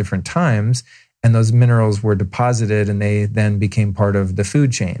places at different times. And those minerals were deposited and they then became part of the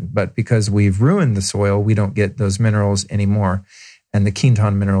food chain. But because we've ruined the soil, we don't get those minerals anymore. And the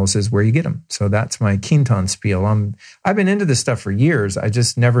Quinton minerals is where you get them. So that's my Quinton spiel. I've been into this stuff for years. I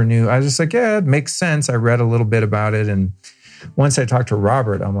just never knew. I was just like, yeah, it makes sense. I read a little bit about it. And once I talked to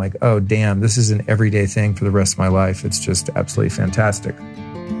Robert, I'm like, oh, damn, this is an everyday thing for the rest of my life. It's just absolutely fantastic.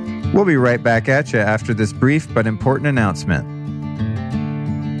 We'll be right back at you after this brief but important announcement.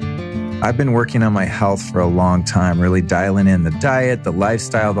 I've been working on my health for a long time, really dialing in the diet, the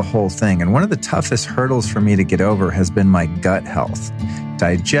lifestyle, the whole thing. And one of the toughest hurdles for me to get over has been my gut health.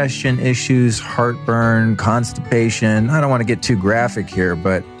 Digestion issues, heartburn, constipation. I don't want to get too graphic here,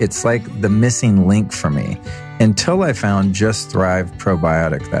 but it's like the missing link for me until I found Just Thrive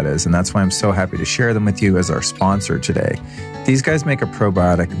Probiotic, that is. And that's why I'm so happy to share them with you as our sponsor today. These guys make a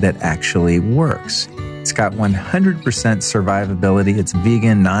probiotic that actually works. It's got 100% survivability. It's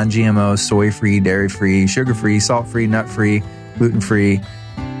vegan, non-GMO, soy-free, dairy-free, sugar-free, salt-free, nut-free, gluten-free,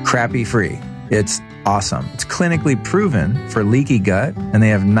 crappy-free. It's awesome. It's clinically proven for leaky gut, and they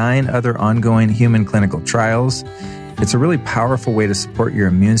have 9 other ongoing human clinical trials. It's a really powerful way to support your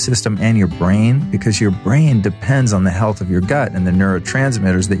immune system and your brain because your brain depends on the health of your gut and the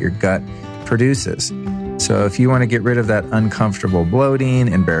neurotransmitters that your gut produces. So if you want to get rid of that uncomfortable bloating,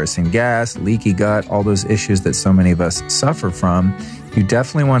 embarrassing gas, leaky gut, all those issues that so many of us suffer from, you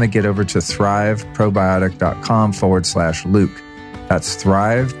definitely want to get over to thriveprobiotic.com/Luke. That's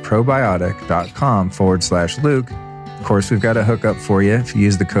thriveprobiotic.com/Luke. Of course, we've got a hookup for you. If you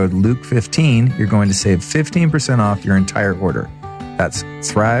use the code Luke15, you're going to save 15% off your entire order. That's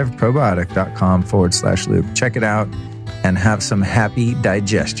thriveprobiotic.com/Luke. Check it out and have some happy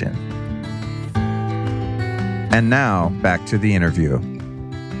digestion. And now, back to the interview.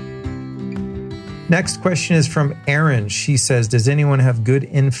 Next question is from Erin. She says, does anyone have good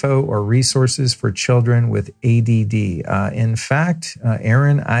info or resources for children with ADD? In fact,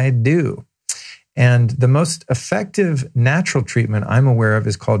 Erin, I do. And the most effective natural treatment I'm aware of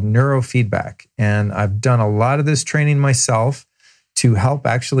is called neurofeedback. And I've done a lot of this training myself to help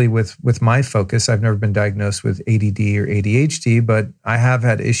actually with my focus. I've never been diagnosed with ADD or ADHD, but I have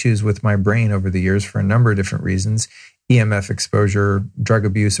had issues with my brain over the years for a number of different reasons, EMF exposure, drug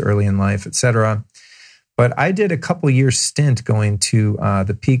abuse early in life, etc. But I did a couple years stint going to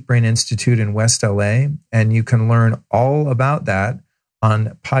the Peak Brain Institute in West LA, and you can learn all about that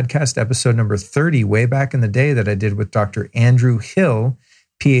on podcast episode number 30, way back in the day, that I did with Dr. Andrew Hill,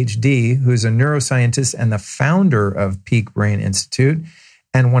 PhD, who's a neuroscientist and the founder of Peak Brain Institute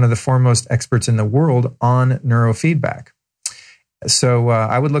and one of the foremost experts in the world on neurofeedback. So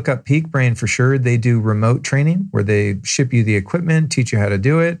I would look up Peak Brain for sure. They do remote training where they ship you the equipment, teach you how to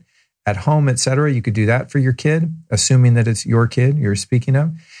do it at home, etc. You could do that for your kid, assuming that it's your kid you're speaking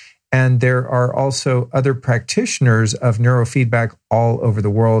of. And there are also other practitioners of neurofeedback all over the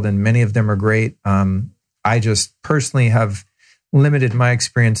world, and many of them are great. I just personally have limited my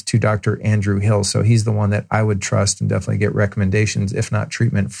experience to Dr. Andrew Hill. So he's the one that I would trust and definitely get recommendations, if not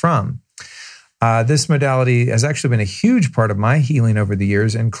treatment, from. This modality has actually been a huge part of my healing over the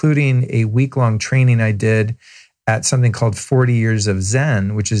years, including a week-long training I did at something called 40 Years of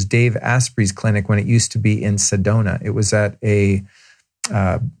Zen, which is Dave Asprey's clinic when it used to be in Sedona. It was at a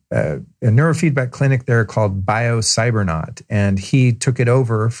neurofeedback clinic there called BioCybernaut, and he took it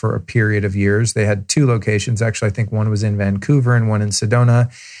over for a period of years. They had two locations. Actually, I think one was in Vancouver and one in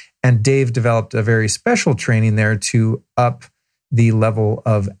Sedona. And Dave developed a very special training there to up the level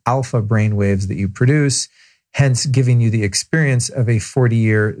of alpha brainwaves that you produce, hence giving you the experience of a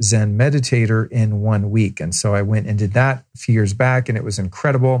 40-year Zen meditator in 1 week. And so I went and did that a few years back, and it was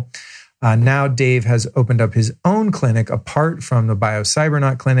incredible. Now Dave has opened up his own clinic apart from the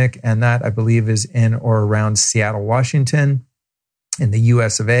BioCybernaut clinic, and that I believe is in or around Seattle, Washington, in the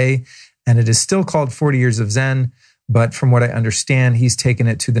US of A. And it is still called 40 Years of Zen, but from what I understand, he's taken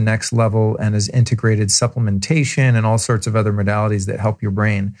it to the next level and has integrated supplementation and all sorts of other modalities that help your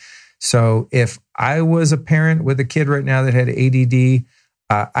brain. So if I was a parent with a kid right now that had ADD,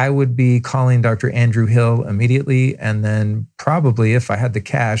 I would be calling Dr. Andrew Hill immediately. And then probably if I had the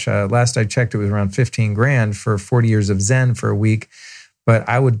cash, last I checked, it was around 15 grand for 40 Years of Zen for a week. But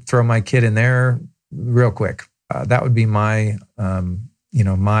I would throw my kid in there real quick. That would be my,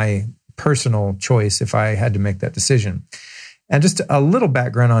 my personal choice if I had to make that decision. And just a little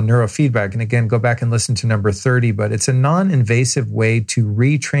background on neurofeedback. And again, go back and listen to number 30, but it's a non-invasive way to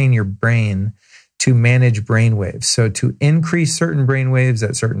retrain your brain to manage brain waves. So to increase certain brain waves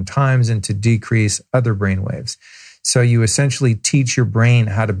at certain times and to decrease other brain waves. So you essentially teach your brain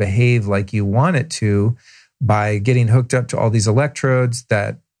how to behave like you want it to by getting hooked up to all these electrodes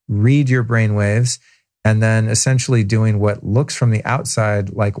that read your brain waves, and then essentially doing what looks from the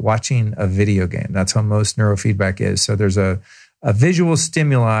outside like watching a video game. That's how most neurofeedback is. So there's a visual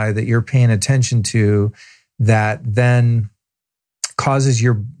stimuli that you're paying attention to that then causes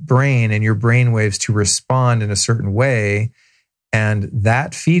your brain and your brain waves to respond in a certain way. And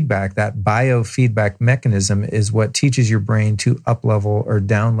that feedback, that biofeedback mechanism, is what teaches your brain to up-level or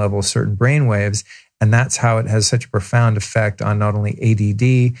down-level certain brain waves. And that's how it has such a profound effect on not only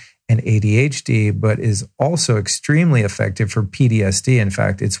ADD and ADHD, but is also extremely effective for PTSD. In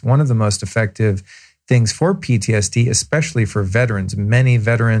fact, it's one of the most effective things for PTSD, especially for veterans. Many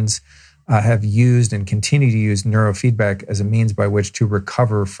veterans have used and continue to use neurofeedback as a means by which to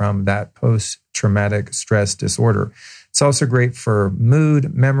recover from that post-traumatic stress disorder. It's also great for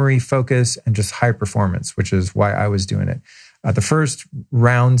mood, memory, focus, and just high performance, which is why I was doing it. The first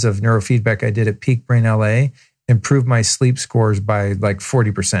rounds of neurofeedback I did at Peak Brain LA improved my sleep scores by like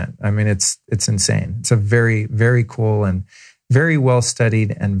 40%. I mean, it's insane. It's a very, very cool and very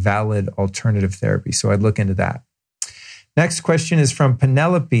well-studied and valid alternative therapy. So I'd look into that. Next question is from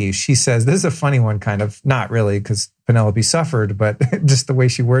Penelope. She says, this is a funny one, kind of, not really, because Penelope suffered, but just the way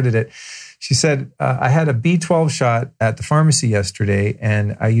she worded it. She said, I had a B12 shot at the pharmacy yesterday,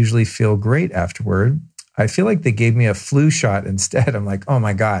 and I usually feel great afterward. I feel like they gave me a flu shot instead. I'm like, oh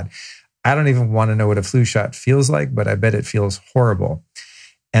my God, I don't even want to know what a flu shot feels like, but I bet it feels horrible.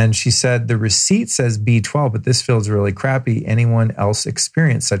 And she said, the receipt says B12, but this feels really crappy. Anyone else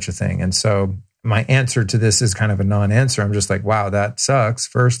experience such a thing? And so my answer to this is kind of a non-answer. I'm just like, wow, that sucks,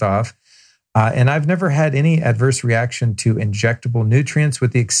 first off. And I've never had any adverse reaction to injectable nutrients,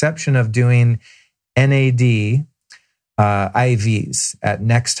 with the exception of doing NAD IVs at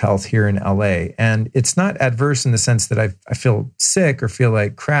Next Health here in LA. And it's not adverse in the sense that I feel sick or feel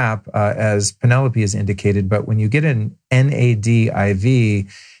like crap, as Penelope has indicated. But when you get an NAD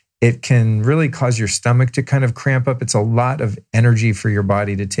IV, it can really cause your stomach to kind of cramp up. It's a lot of energy for your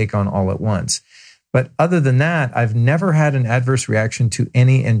body to take on all at once. But other than that, I've never had an adverse reaction to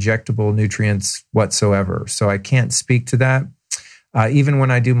any injectable nutrients whatsoever. So I can't speak to that. Even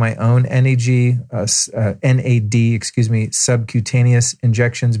when I do my own NAD, subcutaneous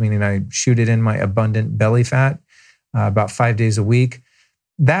injections, meaning I shoot it in my abundant belly fat about 5 days a week,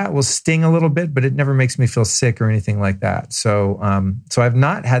 that will sting a little bit, but it never makes me feel sick or anything like that. So I've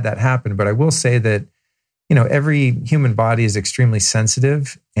not had that happen, but I will say that, every human body is extremely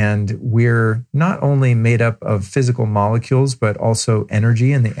sensitive, and we're not only made up of physical molecules, but also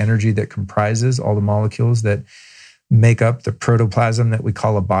energy, and the energy that comprises all the molecules that make up the protoplasm that we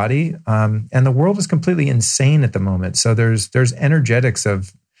call a body. And the world is completely insane at the moment. So there's energetics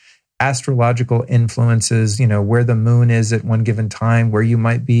of astrological influences, where the moon is at one given time, where you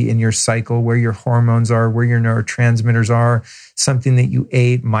might be in your cycle, where your hormones are, where your neurotransmitters are, something that you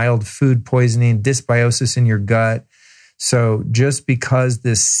ate, mild food poisoning, dysbiosis in your gut. So just because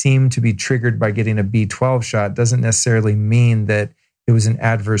this seemed to be triggered by getting a B12 shot doesn't necessarily mean that it was an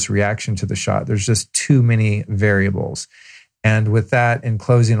adverse reaction to the shot. There's just too many variables. And with that, in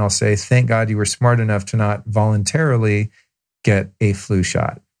closing, I'll say, thank God you were smart enough to not voluntarily get a flu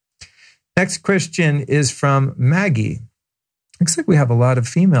shot. Next question is from Maggie. Looks like we have a lot of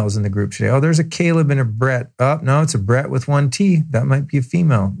females in the group today. Oh, there's a Caleb and a Brett. Oh, no, it's a Brett with one T. That might be a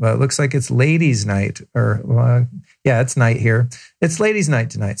female. But it looks like it's ladies' night. It's night here. It's ladies' night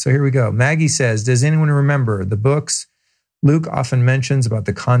tonight. So here we go. Maggie says, does anyone remember the books Luke often mentions about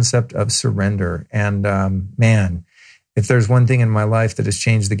the concept of surrender? And man, if there's one thing in my life that has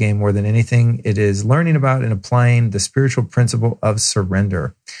changed the game more than anything, it is learning about and applying the spiritual principle of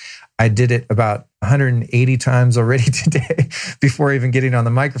surrender. I did it about 180 times already today before even getting on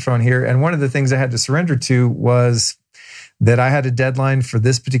the microphone here. And one of the things I had to surrender to was that I had a deadline for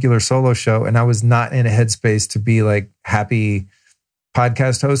this particular solo show, and I was not in a headspace to be like happy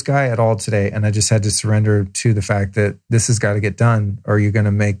podcast host guy at all today. And I just had to surrender to the fact that this has got to get done, or you're going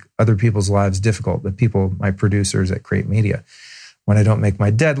to make other people's lives difficult, the people, my producers at Create Media. When I don't make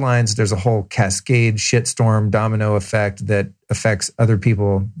my deadlines, there's a whole cascade, shitstorm, domino effect that affects other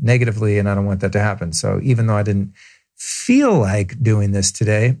people negatively, and I don't want that to happen. So even though I didn't feel like doing this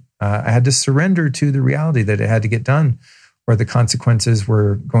today, I had to surrender to the reality that it had to get done, or the consequences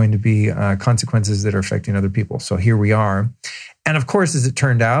were going to be consequences that are affecting other people. So here we are. And of course, as it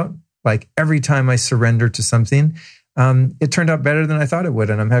turned out, like every time I surrender to something, it turned out better than I thought it would.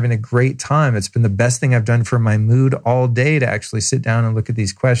 And I'm having a great time. It's been the best thing I've done for my mood all day to actually sit down and look at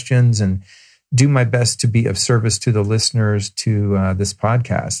these questions and do my best to be of service to the listeners to this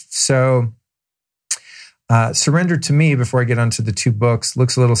podcast. So surrender to me, before I get onto the two books,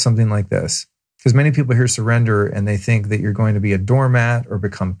 looks a little something like this. Because many people hear surrender and they think that you're going to be a doormat or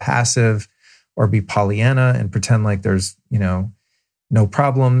become passive or be Pollyanna and pretend like there's, no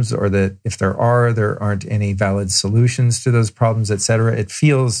problems, or that if there aren't any valid solutions to those problems, et cetera. It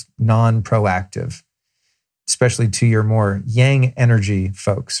feels non-proactive, especially to your more yang energy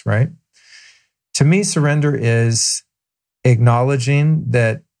folks, right? To me, surrender is acknowledging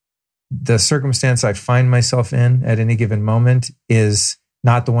that the circumstance I find myself in at any given moment is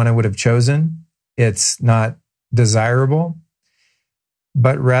not the one I would have chosen. It's not desirable.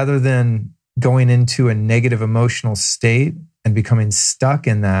 But rather than going into a negative emotional state and becoming stuck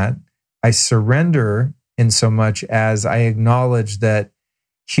in that, I surrender in so much as I acknowledge that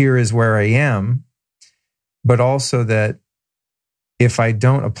here is where I am, but also that if I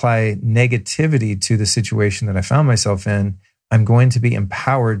don't apply negativity to the situation that I found myself in, I'm going to be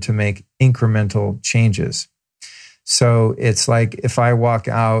empowered to make incremental changes. So it's like if I walk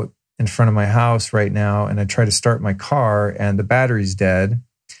out in front of my house right now and I try to start my car and the battery's dead,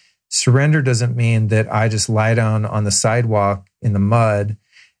 surrender doesn't mean that I just lie down on the sidewalk in the mud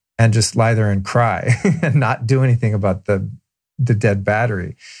and just lie there and cry and not do anything about the dead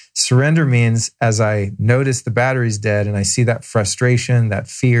battery. Surrender means as I notice the battery's dead and I see that frustration, that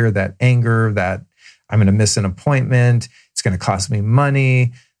fear, that anger, that I'm going to miss an appointment, it's going to cost me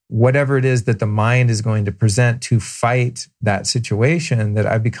money, whatever it is that the mind is going to present to fight that situation, that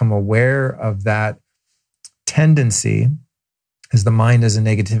I become aware of that tendency, as the mind is a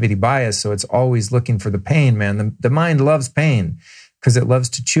negativity bias. So it's always looking for the pain, man. The mind loves pain because it loves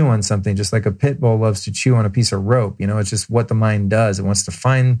to chew on something, just like a pit bull loves to chew on a piece of rope. It's just what the mind does. It wants to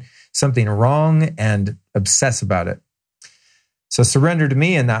find something wrong and obsess about it. So surrender to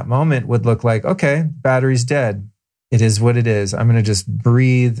me in that moment would look like, okay, battery's dead. It is what it is. I'm going to just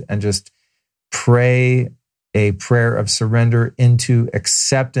breathe and just pray a prayer of surrender into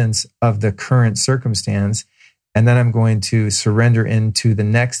acceptance of the current circumstance. And then I'm going to surrender into the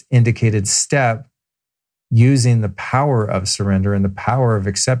next indicated step using the power of surrender and the power of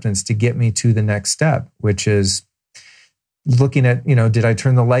acceptance to get me to the next step, which is looking at, did I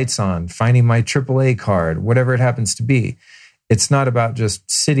turn the lights on, finding my AAA card, whatever it happens to be. It's not about just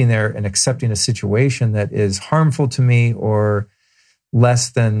sitting there and accepting a situation that is harmful to me or less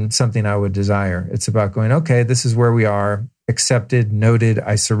than something I would desire. It's about going, okay, this is where we are, accepted, noted,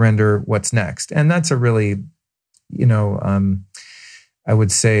 I surrender, what's next? And that's a really, I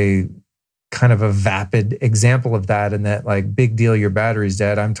would say kind of a vapid example of that, and that like, big deal, your battery's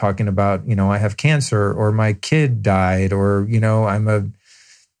dead. I'm talking about, I have cancer, or my kid died, or,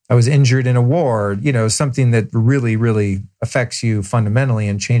 I was injured in a war, something that really, really affects you fundamentally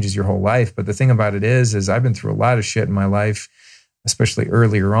and changes your whole life. But the thing about it is I've been through a lot of shit in my life, especially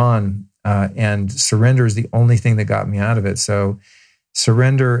earlier on, and surrender is the only thing that got me out of it. So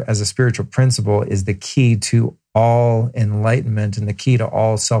surrender as a spiritual principle is the key to all enlightenment and the key to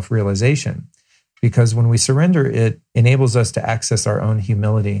all self-realization. Because when we surrender, it enables us to access our own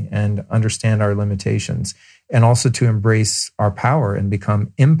humility and understand our limitations, and also to embrace our power and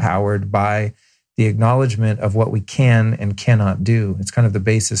become empowered by the acknowledgement of what we can and cannot do. It's kind of the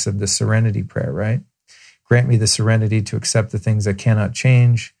basis of the serenity prayer, right? Grant me the serenity to accept the things I cannot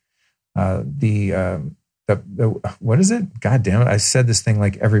change. What is it? God damn it. I said this thing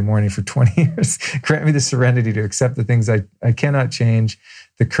like every morning for 20 years. Grant me the serenity to accept the things I cannot change,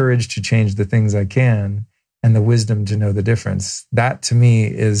 the courage to change the things I can, and the wisdom to know the difference. That to me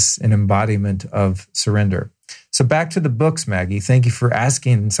is an embodiment of surrender. So back to the books, Maggie. Thank you for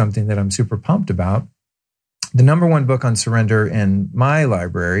asking something that I'm super pumped about. The number one book on surrender in my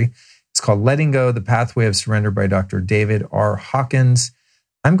library is called Letting Go, The Pathway of Surrender by Dr. David R. Hawkins.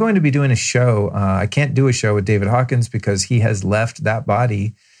 I'm going to be doing a show. I can't do a show with David Hawkins because he has left that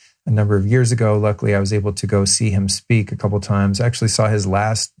body a number of years ago. Luckily, I was able to go see him speak a couple times. I actually saw his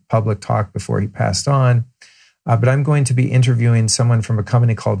last public talk before he passed on. But I'm going to be interviewing someone from a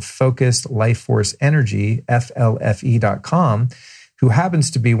company called Focused Life Force Energy, FLFE.com, who happens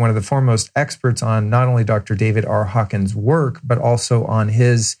to be one of the foremost experts on not only Dr. David R. Hawkins' work, but also on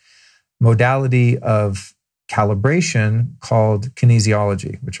his modality of calibration called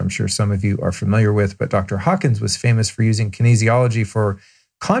kinesiology, which I'm sure some of you are familiar with. But Dr. Hawkins was famous for using kinesiology for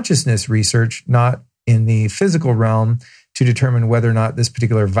consciousness research, not in the physical realm, to determine whether or not this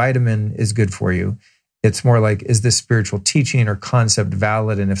particular vitamin is good for you. It's more like, is this spiritual teaching or concept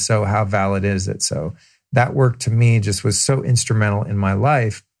valid? And if so, how valid is it? So that work to me just was so instrumental in my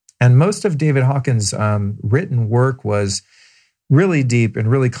life. And most of David Hawkins' written work was really deep and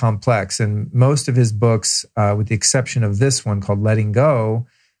really complex. And most of his books, with the exception of this one called Letting Go,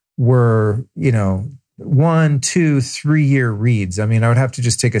 were, 1, 2, 3 year reads. I mean, I would have to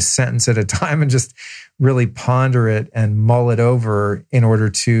just take a sentence at a time and just really ponder it and mull it over in order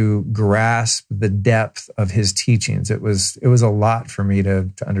to grasp the depth of his teachings. It was a lot for me to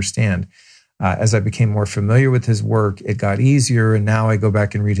understand. As I became more familiar with his work, it got easier. And now I go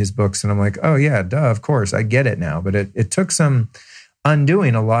back and read his books and I'm like, oh yeah, duh, of course, I get it now. But it took some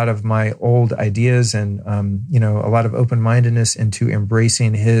undoing a lot of my old ideas and, a lot of open-mindedness into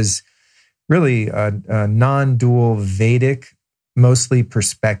embracing his really non-dual Vedic, mostly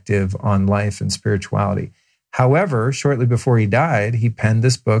perspective on life and spirituality. However, shortly before he died, he penned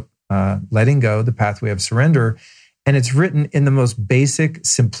this book, Letting Go, The Pathway of Surrender. And it's written in the most basic,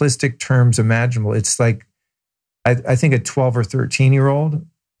 simplistic terms imaginable. It's like, I think a 12 or 13-year-old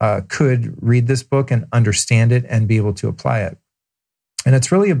could read this book and understand it and be able to apply it. And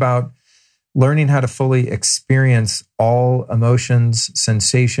it's really about learning how to fully experience all emotions,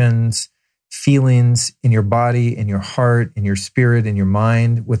 sensations, feelings in your body, in your heart, in your spirit, in your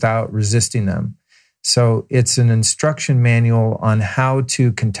mind without resisting them. So it's an instruction manual on how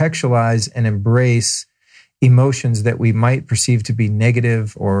to contextualize and embrace emotions that we might perceive to be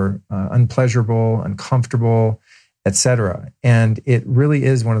negative or unpleasurable, uncomfortable, etc. And it really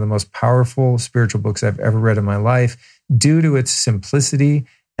is one of the most powerful spiritual books I've ever read in my life due to its simplicity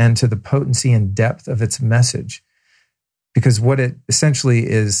and to the potency and depth of its message. Because what it essentially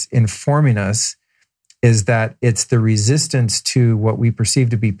is informing us is that it's the resistance to what we perceive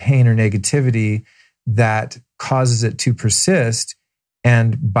to be pain or negativity that causes it to persist.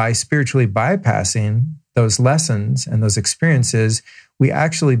 And by spiritually bypassing those lessons and those experiences, we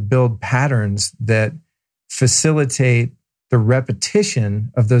actually build patterns that facilitate the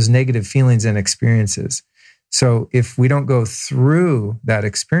repetition of those negative feelings and experiences. So if we don't go through that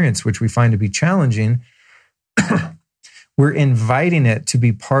experience, which we find to be challenging, we're inviting it to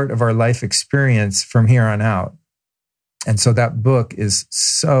be part of our life experience from here on out. And so that book is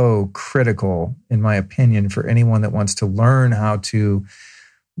so critical, in my opinion, for anyone that wants to learn how to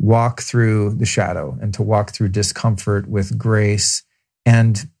walk through the shadow and to walk through discomfort with grace.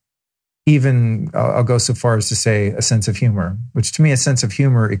 And even, I'll go so far as to say, a sense of humor, which to me, a sense of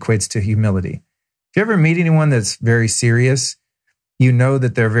humor equates to humility. If you ever meet anyone that's very serious, you know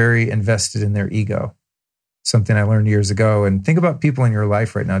that they're very invested in their ego. Something I learned years ago. And think about people in your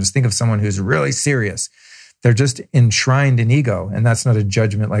life right now. Just think of someone who's really serious. They're just enshrined in ego. And that's not a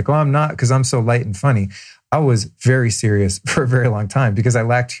judgment like, oh, I'm not because I'm so light and funny. I was very serious for a very long time because I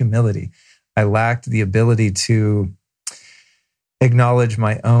lacked humility. I lacked the ability to acknowledge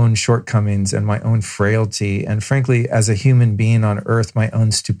my own shortcomings and my own frailty. And frankly, as a human being on earth, my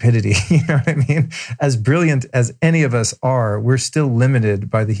own stupidity. You know what I mean? As brilliant as any of us are, we're still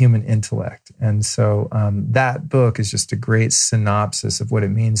limited by the human intellect. And so that book is just a great synopsis of what it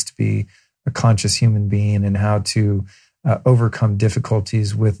means to be a conscious human being and how to overcome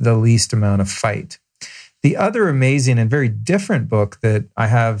difficulties with the least amount of fight. The other amazing and very different book that I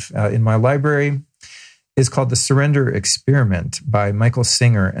have in my library is called The Surrender Experiment by Michael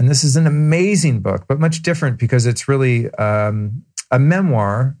Singer. And this is an amazing book, but much different because it's really a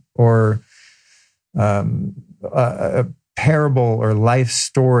memoir or a parable or life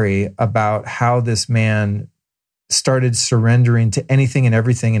story about how this man started surrendering to anything and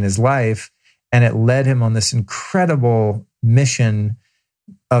everything in his life. And it led him on this incredible mission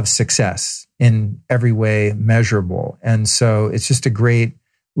of success in every way measurable. And so it's just a great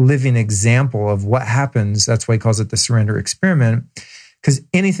living example of what happens. That's why he calls it the surrender experiment, because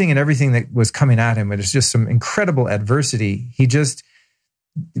anything and everything that was coming at him, it was just some incredible adversity. He just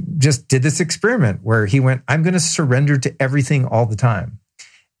did this experiment where he went, I'm going to surrender to everything all the time.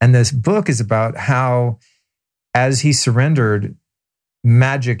 And this book is about how, as he surrendered,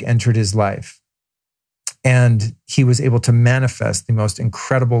 magic entered his life. And he was able to manifest the most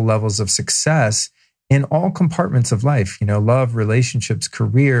incredible levels of success in all compartments of life, love, relationships,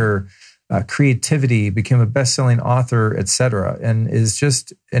 career, creativity, became a best-selling author, etc., and is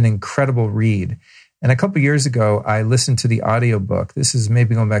just an incredible read. And a couple of years ago, I listened to the audiobook. This is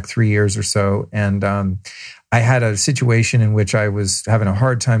maybe going back 3 years or so. And I had a situation in which I was having a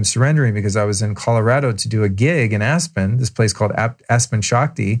hard time surrendering because I was in Colorado to do a gig in Aspen, this place called Aspen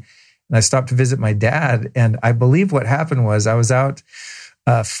Shakti. And I stopped to visit my dad. And I believe what happened was I was out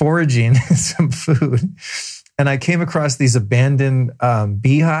foraging some food, and I came across these abandoned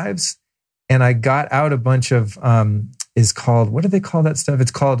beehives, and I got out a bunch of what do they call that stuff?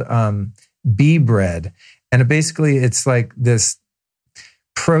 It's called bee bread, and it's like this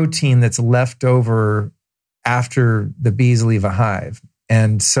protein that's left over after the bees leave a hive.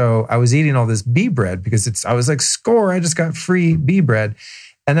 And so I was eating all this bee bread because I was like, score! I just got free bee bread,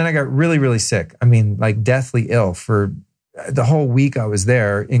 and then I got really, really sick. I mean, like deathly ill for the whole week I was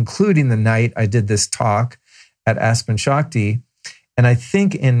there, including the night I did this talk at Aspen Shakti. And I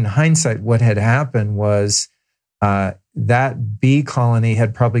think in hindsight, what had happened was that bee colony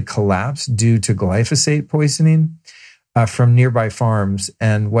had probably collapsed due to glyphosate poisoning from nearby farms.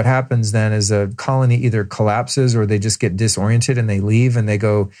 And what happens then is a colony either collapses or they just get disoriented and they leave and they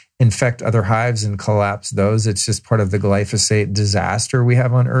go infect other hives and collapse those. It's just part of the glyphosate disaster we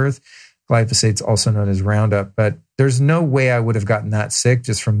have on Earth. Glyphosate's also known as Roundup, but there's no way I would have gotten that sick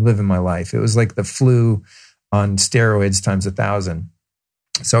just from living my life. It was like the flu on steroids times 1,000.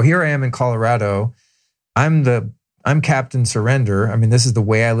 So here I am in Colorado. I'm Captain Surrender. I mean, this is the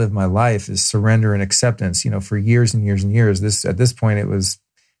way I live my life, is surrender and acceptance. For years and years and years. At this point, it was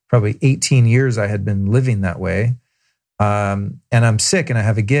probably 18 years I had been living that way. And I'm sick and I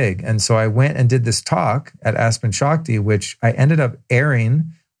have a gig. And so I went and did this talk at Aspen Shakti, which I ended up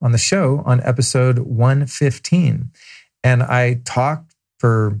airing on the show on episode 115. And I talked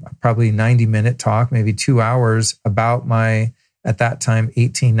for probably 90-minute talk, maybe 2 hours, about my, at that time,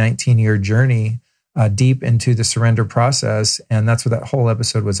 18, 19-year journey deep into the surrender process. And that's what that whole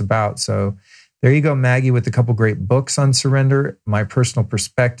episode was about. So there you go, Maggie, with a couple great books on surrender, my personal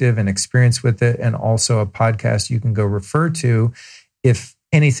perspective and experience with it, and also a podcast you can go refer to if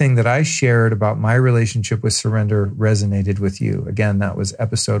anything that I shared about my relationship with surrender resonated with you. Again, that was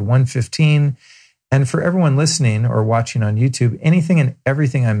episode 115. And for everyone listening or watching on YouTube, anything and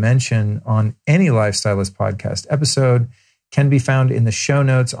everything I mention on any Lifestylist podcast episode can be found in the show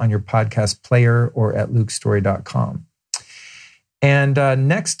notes on your podcast player or at lukestory.com. And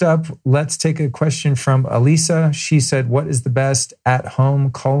next up, let's take a question from Elisa. She said, what is the best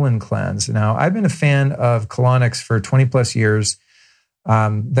at-home colon cleanse? Now, I've been a fan of colonics for 20 plus years.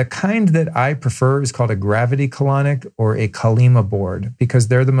 The kind that I prefer is called a gravity colonic or a Kalima board because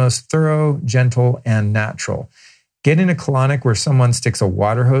they're the most thorough, gentle, and natural. Getting a colonic where someone sticks a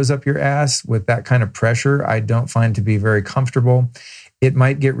water hose up your ass with that kind of pressure, I don't find to be very comfortable. It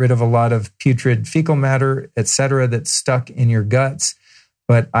might get rid of a lot of putrid fecal matter, etc., that's stuck in your guts,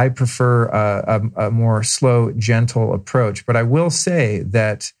 but I prefer a more slow, gentle approach. But I will say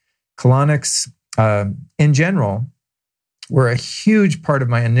that colonics, in general, were a huge part of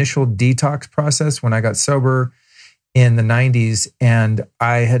my initial detox process when I got sober in the 90s. And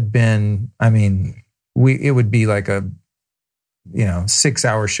I had been, it would be like a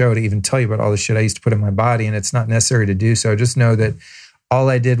 6-hour show to even tell you about all the shit I used to put in my body. And it's not necessary to do so. Just know that all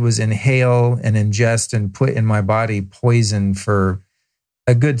I did was inhale and ingest and put in my body poison for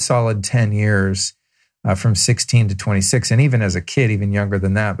a good solid 10 years, from 16 to 26. And even as a kid, even younger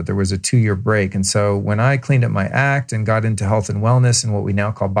than that, but there was a 2-year break. And so when I cleaned up my act and got into health and wellness and what we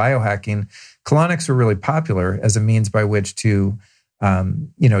now call biohacking, colonics were really popular as a means by which to,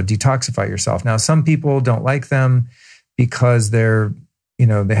 detoxify yourself. Now, some people don't like them because they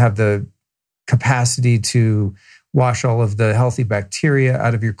have the capacity to wash all of the healthy bacteria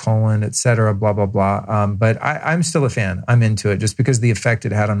out of your colon, et cetera, blah, blah, blah. But I'm still a fan. I'm into it just because of the effect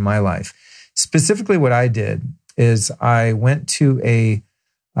it had on my life. Specifically, what I did is I went to a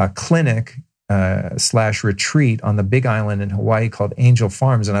clinic / retreat on the Big Island in Hawaii called Angel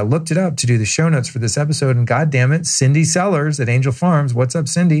Farms. And I looked it up to do the show notes for this episode. And God damn it, Cindy Sellers at Angel Farms, what's up,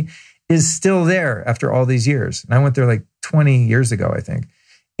 Cindy, is still there after all these years. And I went there like 20 years ago, I think,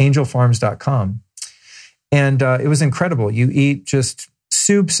 angelfarms.com. And it was incredible. You eat just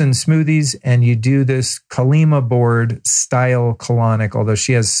soups and smoothies, and you do this Kalima board style colonic, although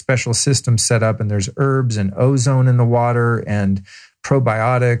she has special systems set up, and there's herbs and ozone in the water and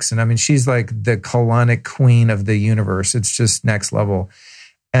probiotics. And she's like the colonic queen of the universe. It's just next level.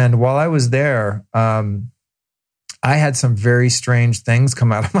 And while I was there, I had some very strange things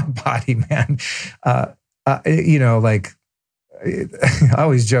come out of my body, man. I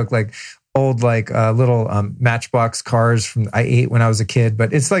always joke, like, old, little Matchbox cars I ate when I was a kid,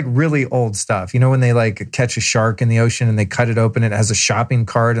 but it's like really old stuff. When they like catch a shark in the ocean and they cut it open, it has a shopping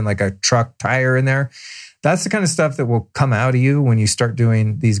cart and like a truck tire in there. That's the kind of stuff that will come out of you when you start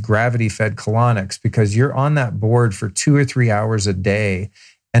doing these gravity-fed colonics, because you're on that board for 2 or 3 hours a day.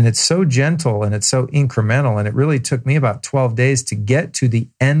 And it's so gentle and it's so incremental. And it really took me about 12 days to get to the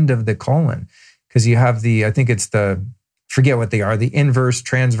end of the colon, because you have forget what they are, the inverse,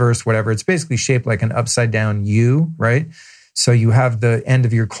 transverse, whatever. It's basically shaped like an upside down U, right? So you have the end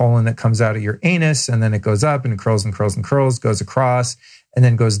of your colon that comes out of your anus, and then it goes up and it curls and curls and curls, goes across, and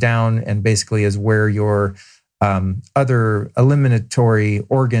then goes down, and basically is where your other eliminatory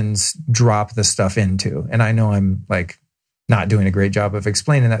organs drop the stuff into. And I know I'm like not doing a great job of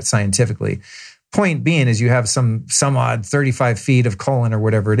explaining that scientifically. Point being is you have some odd 35 feet of colon or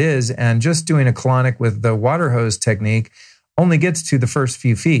whatever it is, and just doing a colonic with the water hose technique only gets to the first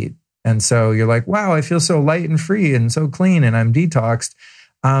few feet. And so you're like, wow, I feel so light and free and so clean and I'm detoxed.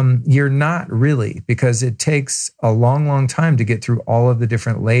 You're not really, because it takes a long, long time to get through all of the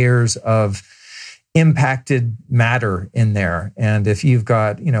different layers of impacted matter in there. And if you've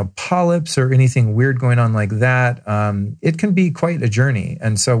got, polyps or anything weird going on like that, it can be quite a journey.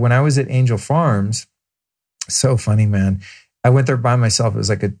 And so when I was at Angel Farms, so funny, man, I went there by myself. It was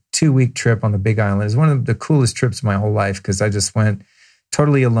like a 2-week trip on the Big Island. It was one of the coolest trips of my whole life, because I just went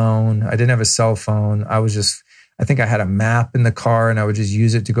totally alone. I didn't have a cell phone. I think I had a map in the car, and I would just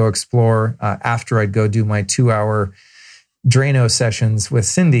use it to go explore after I'd go do my 2-hour Drano sessions with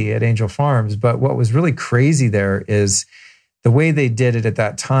Cindy at Angel Farms. But what was really crazy there is the way they did it at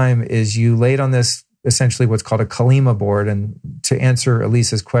that time is you laid on this, essentially what's called a Kalima board. And to answer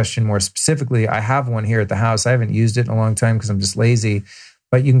Elisa's question more specifically, I have one here at the house. I haven't used it in a long time because I'm just lazy,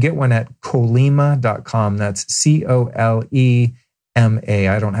 but you can get one at colima.com. That's COLEMA.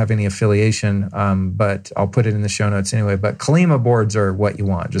 I don't have any affiliation, but I'll put it in the show notes anyway. But Kalima boards are what you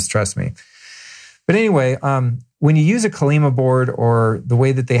want. Just trust me. But anyway, when you use a Kalima board, or the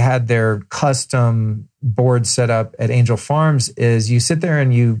way that they had their custom board set up at Angel Farms, is you sit there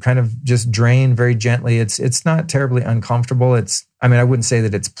and you kind of just drain very gently. It's not terribly uncomfortable. I wouldn't say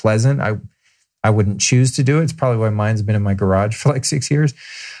that it's pleasant. I wouldn't choose to do it. It's probably why mine's been in my garage for like 6 years.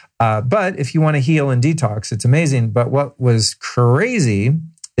 But if you want to heal and detox, it's amazing. But what was crazy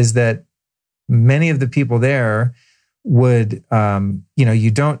is that many of the people there would,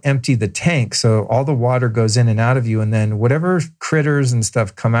 you don't empty the tank. So all the water goes in and out of you. And then whatever critters and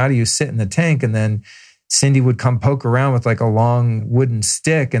stuff come out of you sit in the tank. And then Cindy would come poke around with like a long wooden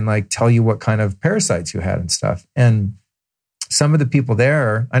stick and like tell you what kind of parasites you had and stuff. And some of the people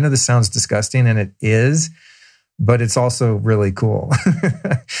there, I know this sounds disgusting, and it is, but it's also really cool.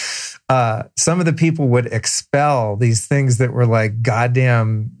 Some of the people would expel these things that were like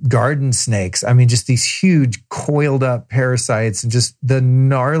goddamn garden snakes. Just these huge coiled up parasites and just the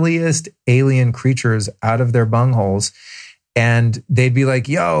gnarliest alien creatures out of their bungholes. And they'd be like,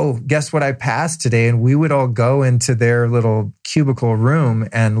 yo, guess what I passed today? And we would all go into their little cubicle room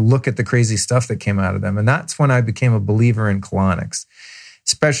and look at the crazy stuff that came out of them. And that's when I became a believer in colonics,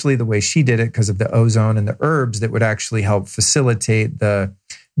 especially the way she did it because of the ozone and the herbs that would actually help facilitate the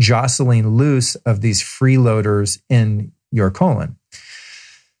jostling loose of these freeloaders in your colon.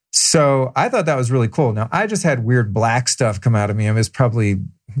 So I thought that was really cool. Now, I just had weird black stuff come out of me. I mean, it's probably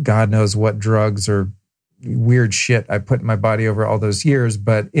God knows what drugs or weird shit I put in my body over all those years,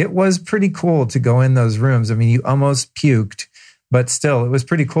 but it was pretty cool to go in those rooms. I mean, you almost puked, but still, it was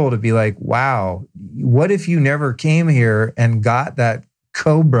pretty cool to be like, wow, what if you never came here and got that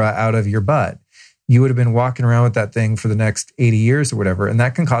cobra out of your butt? You would have been walking around with that thing for the next 80 years or whatever. And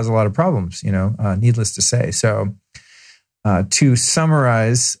that can cause a lot of problems, needless to say. So to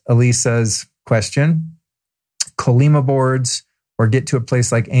summarize Elisa's question, Colima boards, or get to a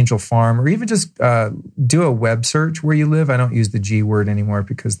place like Angel Farm, or even just do a web search where you live. I don't use the G word anymore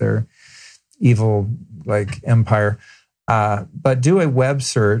because they're evil, like empire. But do a web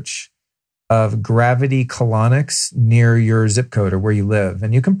search of gravity colonics near your zip code or where you live.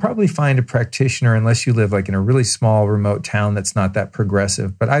 And you can probably find a practitioner unless you live like in a really small remote town that's not that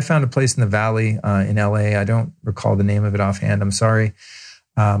progressive. But I found a place in the valley in LA. I don't recall the name of it offhand. I'm sorry.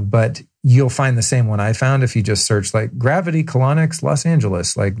 But you'll find the same one I found if you just search like gravity colonics Los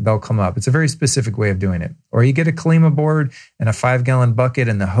Angeles, like they'll come up. It's a very specific way of doing it. Or you get a Colima board and a 5-gallon bucket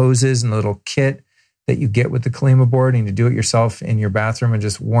and the hoses and the little kit that you get with the Colima board, and you do it yourself in your bathroom and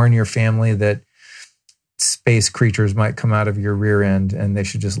just warn your family that space creatures might come out of your rear end and they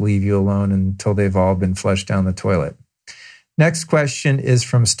should just leave you alone until they've all been flushed down the toilet. Next question is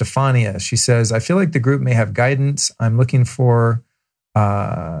from Stefania. She says, I feel like the group may have guidance. I'm looking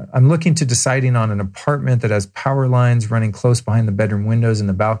to deciding on an apartment that has power lines running close behind the bedroom windows in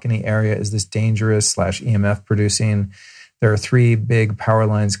the balcony area. Is this dangerous / EMF producing? There are 3 big power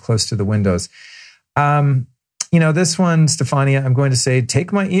lines close to the windows. This one, Stefania, I'm going to say,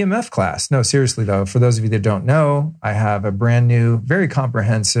 take my EMF class. No, seriously though, for those of you that don't know, I have a brand new, very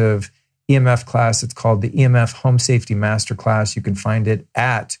comprehensive EMF class. It's called the EMF Home Safety Masterclass. You can find it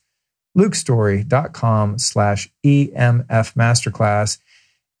at lukestory.com/EMF Masterclass.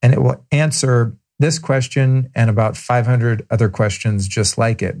 And it will answer this question and about 500 other questions just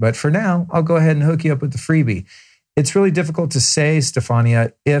like it. But for now, I'll go ahead and hook you up with the freebie. It's really difficult to say,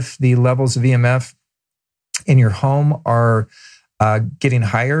 Stefania, if the levels of EMF in your home are getting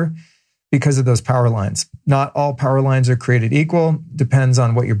higher because of those power lines. Not all power lines are created equal. Depends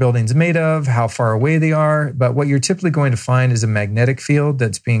on what your building's made of, how far away they are. But what you're typically going to find is a magnetic field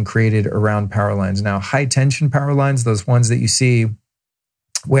that's being created around power lines. Now, high tension power lines, those ones that you see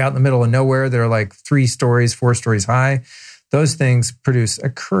way out in the middle of nowhere, that are like 3 stories, 4 stories high, those things produce a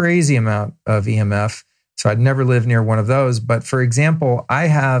crazy amount of EMF. So I'd never live near one of those. But for example, I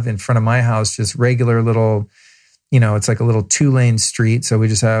have in front of my house just regular little, it's like a little 2-lane street. So we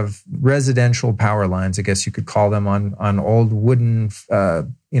just have residential power lines, I guess you could call them, on old wooden,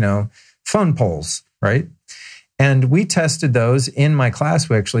 phone poles, right? And we tested those in my class.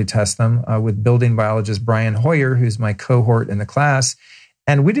 We actually test them with building biologist Brian Hoyer, who's my cohort in the class.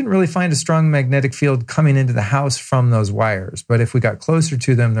 And we didn't really find a strong magnetic field coming into the house from those wires. But if we got closer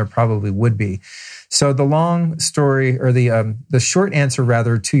to them, there probably would be. So the long story, or the short answer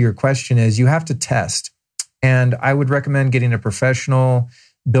rather to your question is you have to test. And I would recommend getting a professional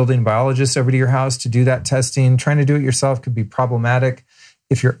building biologist over to your house to do that testing. Trying to do it yourself could be problematic.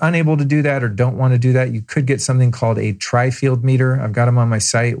 If you're unable to do that or don't want to do that, you could get something called a tri-field meter. I've got them on my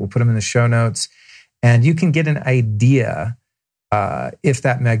site. We'll put them in the show notes. And you can get an idea if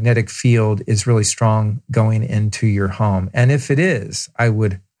that magnetic field is really strong going into your home. And if it is, I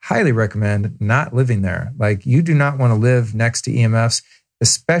would highly recommend not living there. Like, you do not want to live next to EMFs,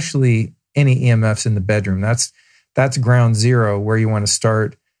 especially any EMFs in the bedroom. That's ground zero where you want to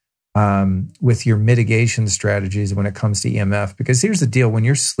start with your mitigation strategies when it comes to EMF. Because here's the deal. When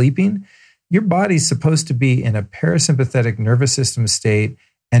you're sleeping, your body's supposed to be in a parasympathetic nervous system state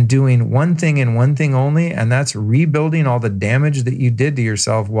and doing one thing and one thing only, and that's rebuilding all the damage that you did to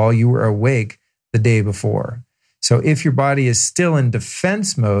yourself while you were awake the day before. So if your body is still in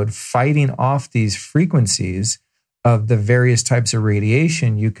defense mode, fighting off these frequencies of the various types of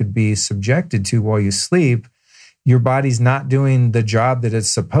radiation you could be subjected to while you sleep, your body's not doing the job that it's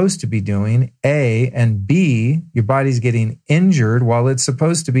supposed to be doing, A, and B, your body's getting injured while it's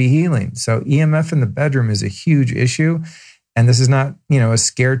supposed to be healing. So EMF in the bedroom is a huge issue. And this is not, a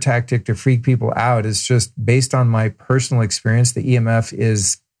scare tactic to freak people out. It's just based on my personal experience. The EMF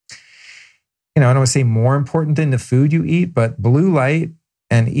is, I don't want to say more important than the food you eat, but blue light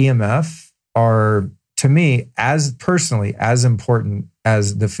and EMF are to me, as personally, as important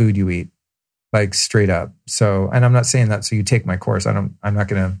as the food you eat, like straight up. So, and I'm not saying that so you take my course.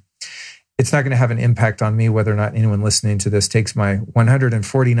 It's not going to have an impact on me whether or not anyone listening to this takes my $149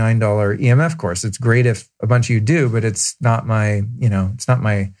 EMF course. It's great if a bunch of you do, but it's not my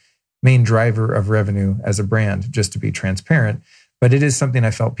main driver of revenue as a brand, just to be transparent. But it is something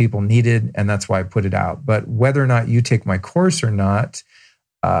I felt people needed, and that's why I put it out. But whether or not you take my course or not,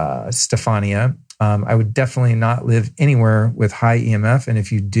 Stefania, I would definitely not live anywhere with high EMF. And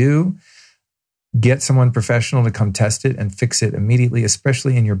if you do, get someone professional to come test it and fix it immediately,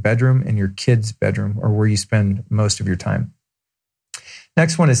 especially in your bedroom, in your kid's bedroom, or where you spend most of your time.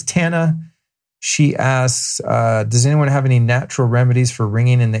 Next one is Tana. She asks, does anyone have any natural remedies for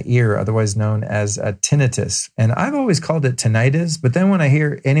ringing in the ear, otherwise known as a tinnitus? And I've always called it tinnitus, but then when I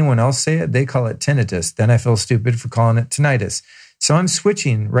hear anyone else say it, they call it tinnitus. Then I feel stupid for calling it tinnitus. So I'm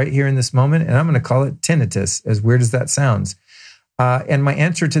switching right here in this moment, and I'm going to call it tinnitus, as weird as that sounds. And my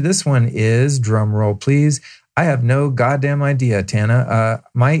answer to this one is, drum roll please, I have no goddamn idea, Tana.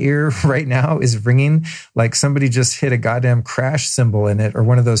 My ear right now is ringing like somebody just hit a goddamn crash cymbal in it, or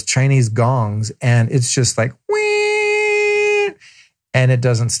one of those Chinese gongs, and it's just like, whee, and it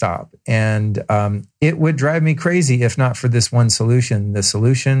doesn't stop. And it would drive me crazy if not for this one solution. The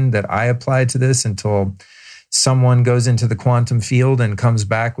solution that I applied to this until someone goes into the quantum field and comes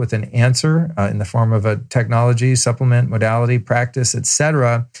back with an answer in the form of a technology, supplement, modality, practice,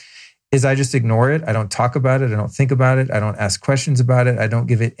 etc., is I just ignore it. I don't talk about it. I don't think about it. I don't ask questions about it. I don't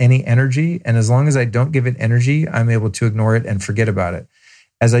give it any energy. And as long as I don't give it energy, I'm able to ignore it and forget about it.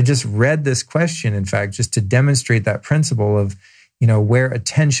 As I just read this question, in fact, just to demonstrate that principle of, where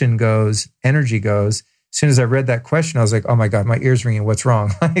attention goes, energy goes. As soon as I read that question, I was like, oh my God, my ear's ringing. What's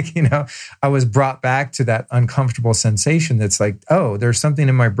wrong? I was brought back to that uncomfortable sensation that's like, oh, there's something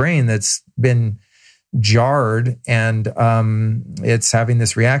in my brain that's been jarred and it's having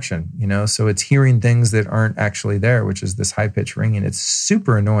this reaction, so it's hearing things that aren't actually there, which is this high-pitched ringing. It's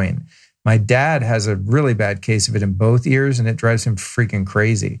super annoying. My dad has a really bad case of it in both ears, and it drives him freaking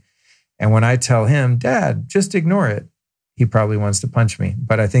crazy. And when I tell him, Dad, just ignore it, he probably wants to punch me.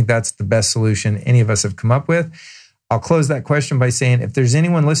 But I think that's the best solution any of us have come up with. I'll close that question by saying, if there's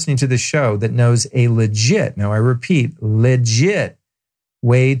anyone listening to this show that knows a legit, now I repeat, legit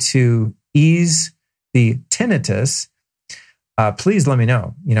way to ease the tinnitus, please let me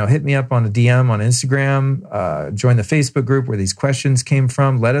know. Hit me up on a DM on Instagram, join the Facebook group where these questions came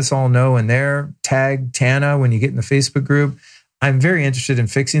from. Let us all know in there. Tag Tana when you get in the Facebook group. I'm very interested in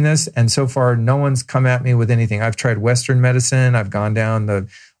fixing this. And so far, no one's come at me with anything. I've tried Western medicine. I've gone down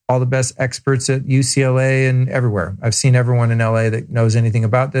all the best experts at UCLA and everywhere. I've seen everyone in LA that knows anything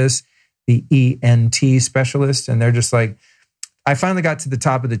about this, the ENT specialist. And they're just like, I finally got to the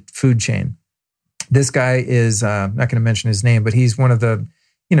top of the food chain. This guy is, I'm not going to mention his name, but he's one of the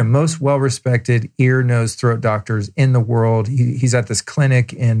most well-respected ear, nose, throat doctors in the world. He's at this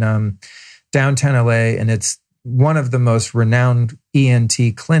clinic in downtown LA, and it's one of the most renowned ENT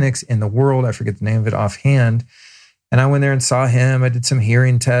clinics in the world. I forget the name of it offhand. And I went there and saw him. I did some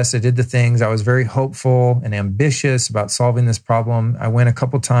hearing tests. I did the things. I was very hopeful and ambitious about solving this problem. I went a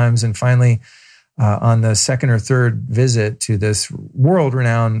couple times, and finally, on the second or third visit to this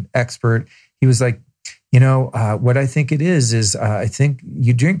world-renowned expert, he was like, what I think it is I think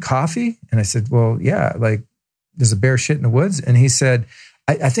you drink coffee. And I said, well, yeah, like there's a bear shit in the woods. And he said,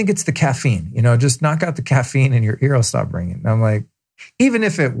 I think it's the caffeine, just knock out the caffeine and your ear will stop ringing. And I'm like, even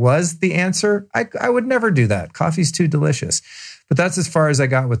if it was the answer, I would never do that. Coffee's too delicious. But that's as far as I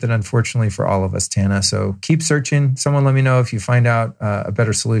got with it, unfortunately, for all of us, Tana. So keep searching. Someone let me know if you find out a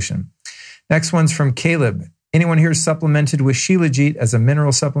better solution. Next one's from Caleb. Anyone here supplemented with Shilajit as a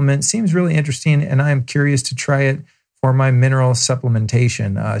mineral supplement? Seems really interesting, and I am curious to try it for my mineral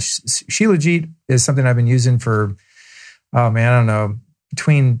supplementation. Shilajit is something I've been using for, I don't know,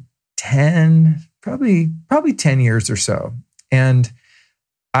 between 10, probably 10 years or so. And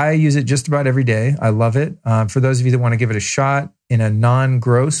I use it just about every day. I love it. For those of you that want to give it a shot in a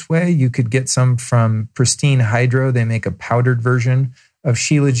non-gross way, you could get some from Pristine Hydro. They make a powdered version of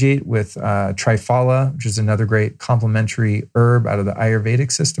Shilajit with Triphala, which is another great complementary herb out of the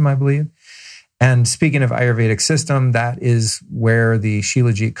Ayurvedic system, I believe. And speaking of Ayurvedic system, that is where the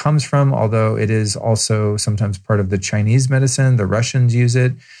Shilajit comes from, although it is also sometimes part of the Chinese medicine. The Russians use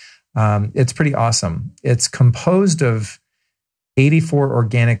it. It's pretty awesome. It's composed of 84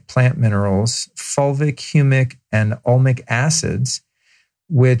 organic plant minerals, fulvic, humic, and ulmic acids,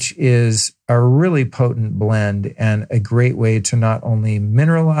 which is a really potent blend and a great way to not only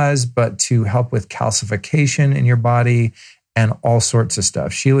mineralize, but to help with calcification in your body and all sorts of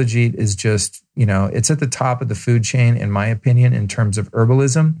stuff. Shilajit is just, it's at the top of the food chain, in my opinion, in terms of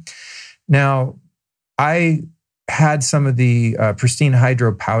herbalism. Now, I had some of the pristine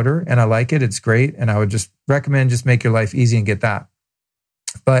hydro powder, and I like it. It's great. And I would just recommend just make your life easy and get that.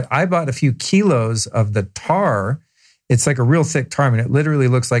 But I bought a few kilos of the tar. It's like a real thick tar. I mean, it literally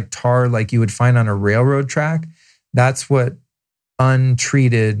looks like tar like you would find on a railroad track. That's what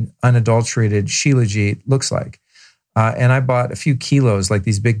untreated, unadulterated Shilajit looks like. And I bought a few kilos, like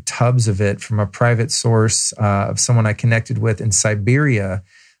these big tubs of it from a private source of someone I connected with in Siberia,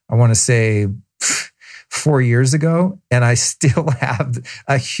 I want to say 4 years ago, and I still have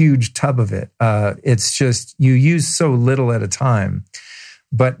a huge tub of it. It's just, you use so little at a time.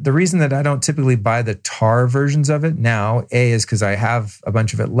 But the reason that I don't typically buy the tar versions of it now, A, is because I have a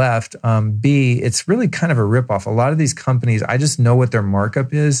bunch of it left. B, it's really kind of a ripoff. A lot of these companies, I just know what their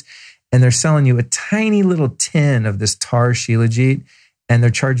markup is, and they're selling you a tiny little tin of this tar Shilajit, and they're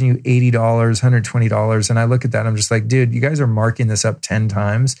charging you $80, $120. And I look at that, I'm just like, dude, you guys are marking this up 10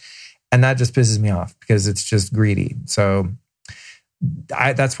 times. And that just pisses me off because it's just greedy. So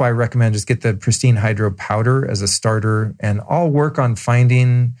that's why I recommend just get the pristine hydro powder as a starter, and I'll work on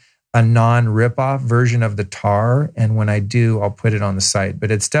finding a non-ripoff version of the tar. And when I do, I'll put it on the site. But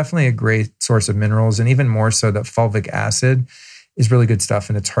it's definitely a great source of minerals, and even more so that fulvic acid is really good stuff,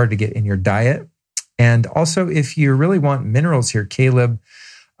 and it's hard to get in your diet. And also, if you really want minerals here, Caleb,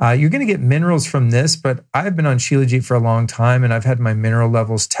 you're going to get minerals from this, but I've been on Shilajit for a long time, and I've had my mineral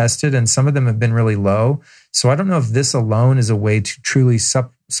levels tested, and some of them have been really low. So I don't know if this alone is a way to truly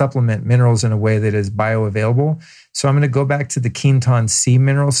supplement minerals in a way that is bioavailable. So I'm going to go back to the Quinton C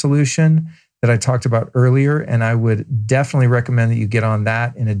mineral solution that I talked about earlier, and I would definitely recommend that you get on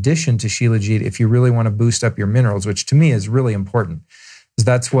that in addition to Shilajit if you really want to boost up your minerals, which to me is really important, because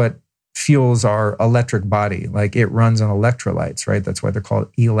that's what fuels our electric body. Like, it runs on electrolytes, right? That's why they're called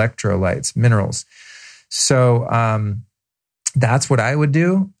electrolytes, minerals. So that's what I would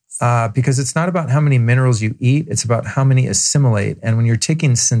do, because it's not about how many minerals you eat, it's about how many assimilate. And when you're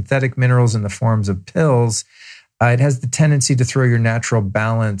taking synthetic minerals in the forms of pills, it has the tendency to throw your natural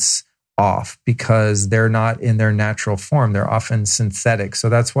balance off because they're not in their natural form. They're often synthetic. So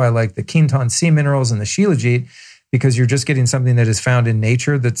that's why I like the Quinton C minerals and the Shilajit, because you're just getting something that is found in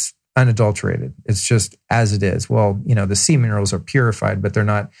nature that's unadulterated. It's just as it is. Well, the C minerals are purified, but they're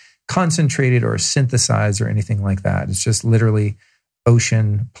not concentrated or synthesized or anything like that. It's just literally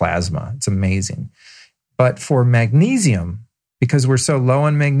ocean plasma. It's amazing. But for magnesium, because we're so low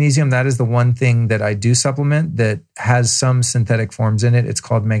on magnesium, that is the one thing that I do supplement that has some synthetic forms in it. It's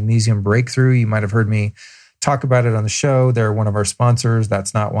called Magnesium Breakthrough. You might have heard me talk about it on the show. They're one of our sponsors.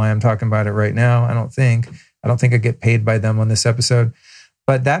 That's not why I'm talking about it right now. I don't think I get paid by them on this episode.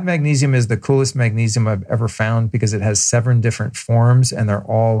 But that magnesium is the coolest magnesium I've ever found because it has 7 different forms and they're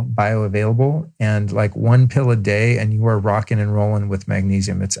all bioavailable, and like 1 pill a day and you are rocking and rolling with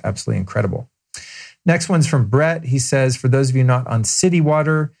magnesium. It's absolutely incredible. Next one's from Brett. He says, for those of you not on city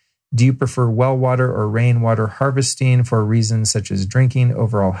water, do you prefer well water or rainwater harvesting for reasons such as drinking,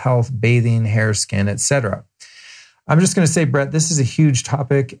 overall health, bathing, hair, skin, etc.? I'm just going to say, Brett, this is a huge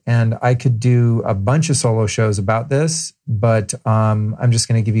topic, and I could do a bunch of solo shows about this, but I'm just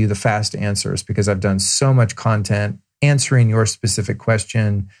going to give you the fast answers because I've done so much content answering your specific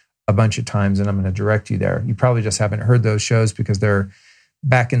question a bunch of times, and I'm going to direct you there. You probably just haven't heard those shows because they're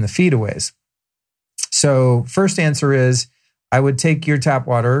back in the feed a ways. So first answer is, I would take your tap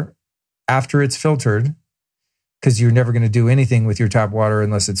water after it's filtered, because you're never going to do anything with your tap water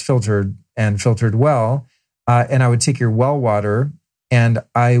unless it's filtered and filtered well. And I would take your well water and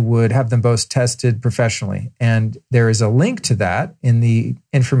I would have them both tested professionally. And there is a link to that in the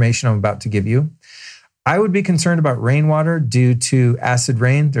information I'm about to give you. I would be concerned about rainwater due to acid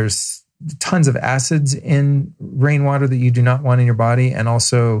rain. There's tons of acids in rainwater that you do not want in your body, and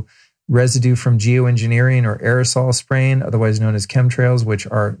also residue from geoengineering or aerosol spraying, otherwise known as chemtrails, which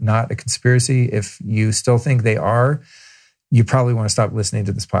are not a conspiracy. If you still think they are, you probably want to stop listening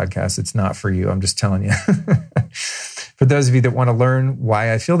to this podcast. It's not for you. I'm just telling you. For those of you that want to learn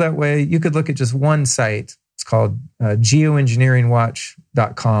why I feel that way, you could look at just one site. It's called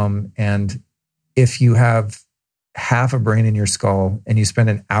geoengineeringwatch.com. And if you have half a brain in your skull and you spend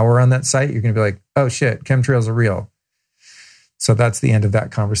an hour on that site, you're going to be like, oh shit, chemtrails are real. So that's the end of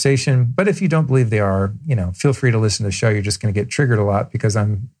that conversation. But if you don't believe they are, feel free to listen to the show. You're just going to get triggered a lot because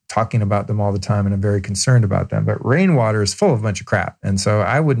I'm talking about them all the time and I'm very concerned about them. But rainwater is full of a bunch of crap. And so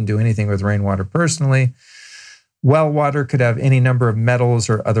I wouldn't do anything with rainwater personally. Well water could have any number of metals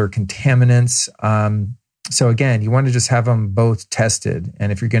or other contaminants. So again, you want to just have them both tested.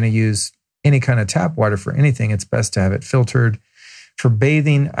 And if you're going to use any kind of tap water for anything, it's best to have it filtered. For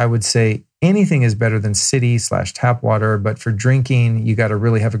bathing, I would say anything is better than city/tap water, but for drinking, you got to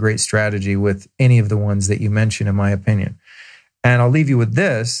really have a great strategy with any of the ones that you mentioned, in my opinion. And I'll leave you with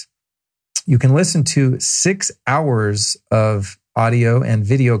this. You can listen to 6 hours of audio and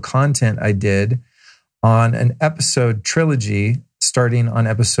video content I did on an episode trilogy starting on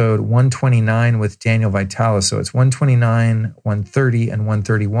episode 129 with Daniel Vitalis. So it's 129, 130, and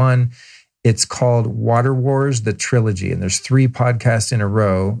 131. It's called Water Wars, the Trilogy. And there's 3 podcasts in a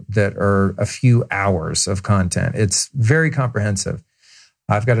row that are a few hours of content. It's very comprehensive.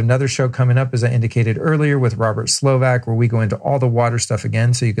 I've got another show coming up, as I indicated earlier, with Robert Slovak, where we go into all the water stuff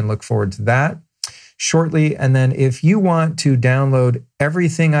again. So you can look forward to that shortly. And then if you want to download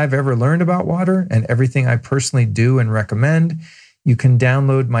everything I've ever learned about water and everything I personally do and recommend, you can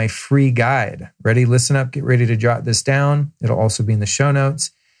download my free guide. Ready? Listen up. Get ready to jot this down. It'll also be in the show notes.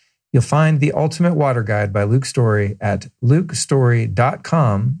 You'll find the Ultimate Water Guide by Luke Story at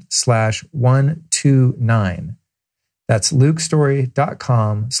lukestory.com/129. That's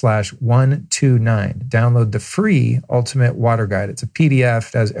lukestory.com/129. Download the free Ultimate Water Guide. It's a PDF.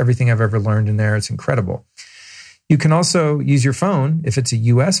 It has everything I've ever learned in there. It's incredible. You can also use your phone, if it's a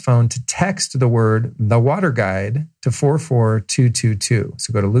US phone, to text the word The Water Guide to 44222.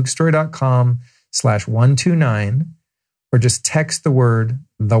 So go to lukestory.com/129 or just text the word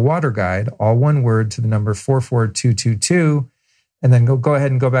The Water Guide, all one word, to the number 44222. And then go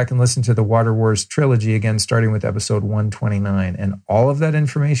ahead and go back and listen to the Water Wars trilogy again, starting with episode 129. And all of that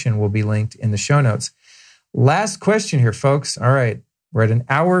information will be linked in the show notes. Last question here, folks. All right, we're at an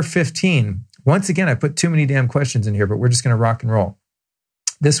hour 15. Once again, I put too many damn questions in here, but we're just going to rock and roll.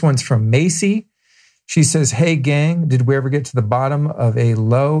 This one's from Macy. She says, hey, gang, did we ever get to the bottom of a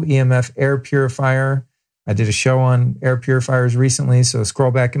low EMF air purifier? I did a show on air purifiers recently, so scroll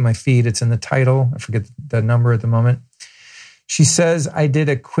back in my feed. It's in the title. I forget the number at the moment. She says, I did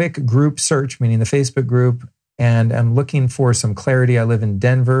a quick group search, meaning the Facebook group, and I'm looking for some clarity. I live in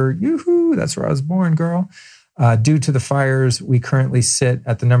Denver. Yoo-hoo, that's where I was born, girl. Due to the fires, we currently sit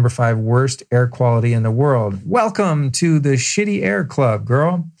at the number 5 worst air quality in the world. Welcome to the shitty air club,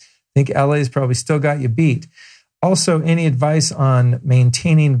 girl. I think LA's probably still got you beat. Also, any advice on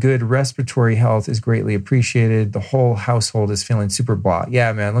maintaining good respiratory health is greatly appreciated. The whole household is feeling super blah.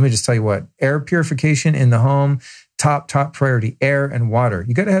 Yeah, man, let me just tell you what. Air purification in the home, top priority, air and water.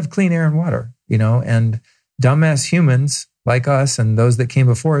 You got to have clean air and water, and dumbass humans like us and those that came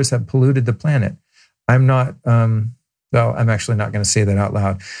before us have polluted the planet. I'm actually not going to say that out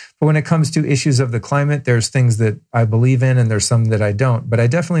loud. But when it comes to issues of the climate, there's things that I believe in and there's some that I don't. But I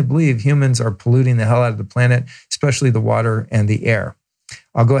definitely believe humans are polluting the hell out of the planet, especially the water and the air.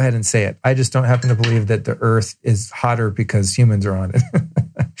 I'll go ahead and say it. I just don't happen to believe that the earth is hotter because humans are on it.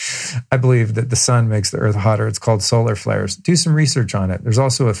 I believe that the sun makes the earth hotter. It's called solar flares. Do some research on it. There's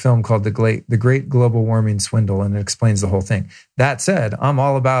also a film called The Great Global Warming Swindle, and it explains the whole thing. That said, I'm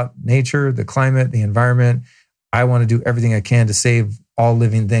all about nature, the climate, the environment. I want to do everything I can to save all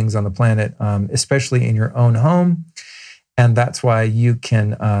living things on the planet, especially in your own home. And that's why you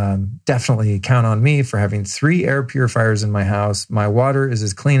can definitely count on me for having 3 air purifiers in my house. My water is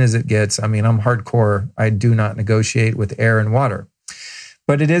as clean as it gets. I mean, I'm hardcore. I do not negotiate with air and water.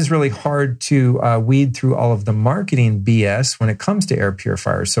 But it is really hard to weed through all of the marketing BS when it comes to air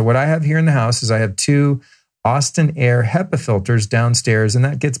purifiers. So what I have here in the house is I have 2 Austin Air HEPA filters downstairs, and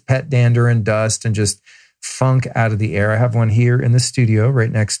that gets pet dander and dust and just funk out of the air. I have one here in the studio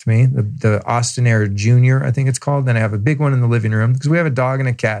right next to me, the Austin Air Junior, I think it's called. Then I have a big one in the living room because we have a dog and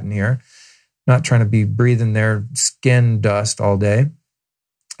a cat in here. Not trying to be breathing their skin dust all day,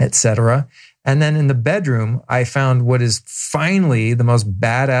 etc. And then in the bedroom, I found what is finally the most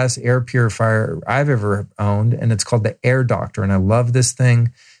badass air purifier I've ever owned, and it's called the Air Doctor. And I love this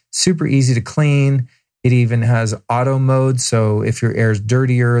thing. Super easy to clean. It even has auto mode, so if your air is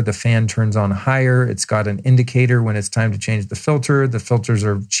dirtier, the fan turns on higher. It's got an indicator when it's time to change the filter. The filters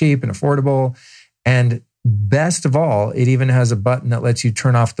are cheap and affordable. And best of all, it even has a button that lets you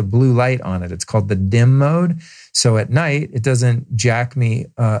turn off the blue light on it. It's called the dim mode. So at night, it doesn't jack me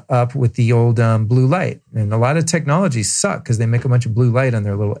up with the old blue light. And a lot of technologies suck because they make a bunch of blue light on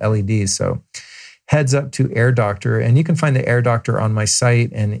their little LEDs. So heads up to Air Doctor. And you can find the Air Doctor on my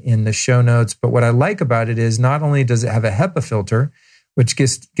site and in the show notes. But what I like about it is not only does it have a HEPA filter, which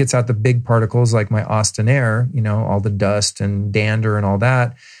gets out the big particles like my Austin Air, all the dust and dander and all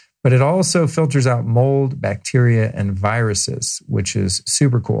that, but it also filters out mold, bacteria, and viruses, which is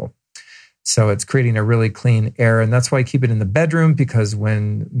super cool. So it's creating a really clean air. And that's why I keep it in the bedroom, because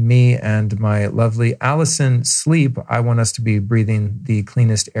when me and my lovely Allison sleep, I want us to be breathing the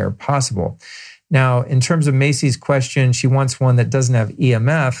cleanest air possible. Now, in terms of Macy's question, she wants one that doesn't have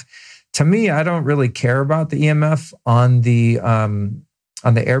EMF. To me, I don't really care about the EMF on the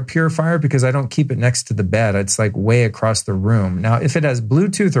air purifier, because I don't keep it next to the bed. It's like way across the room. Now, if it has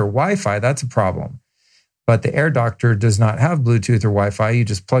Bluetooth or Wi-Fi, that's a problem. But the Air Doctor does not have Bluetooth or Wi-Fi. You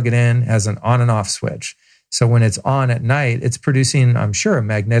just plug it in as an on and off switch. So when it's on at night, it's producing, I'm sure, a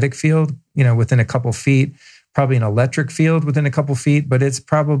magnetic field, within a couple feet, probably an electric field within a couple feet, but it's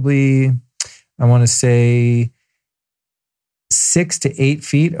probably, I want to say, 6 to 8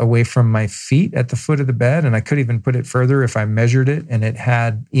 feet away from my feet at the foot of the bed. And I could even put it further if I measured it and it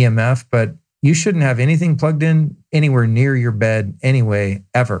had EMF, but you shouldn't have anything plugged in anywhere near your bed anyway,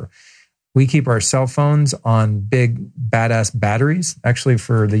 ever. We keep our cell phones on big, badass batteries. Actually,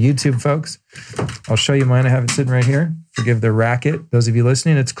 for the YouTube folks, I'll show you mine. I have it sitting right here. Forgive the racket. Those of you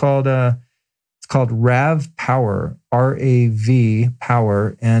listening, it's called RAV Power, RAV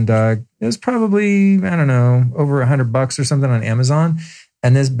Power. And it was probably, I don't know, over $100 or something on Amazon.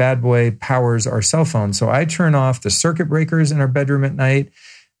 And this bad boy powers our cell phone. So I turn off the circuit breakers in our bedroom at night.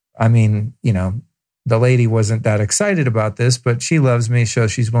 I mean, the lady wasn't that excited about this, but she loves me, so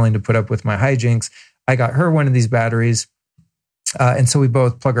she's willing to put up with my hijinks. I got her one of these batteries. And so we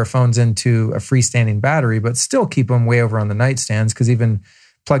both plug our phones into a freestanding battery, but still keep them way over on the nightstands, because even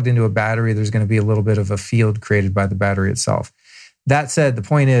plugged into a battery, there's going to be a little bit of a field created by the battery itself. That said, the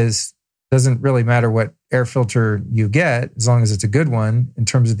point is, it doesn't really matter what air filter you get, as long as it's a good one in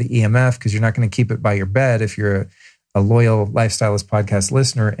terms of the EMF, because you're not going to keep it by your bed if you're a loyal Lifestylist podcast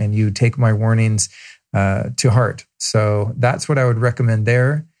listener and you take my warnings to heart. So that's what I would recommend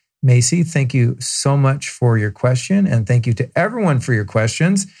there. Macy, thank you so much for your question. And thank you to everyone for your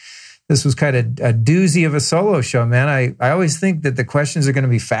questions. This was kind of a doozy of a solo show, man. I always think that the questions are going to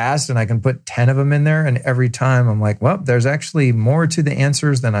be fast and I can put 10 of them in there. And every time I'm like, well, there's actually more to the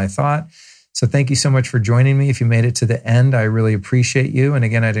answers than I thought. So thank you so much for joining me. If you made it to the end, I really appreciate you. And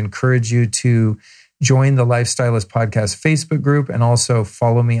again, I'd encourage you to join the Lifestylist Podcast Facebook group and also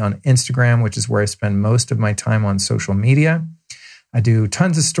follow me on Instagram, which is where I spend most of my time on social media. I do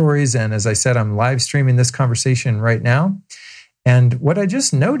tons of stories. And as I said, I'm live streaming this conversation right now. And what I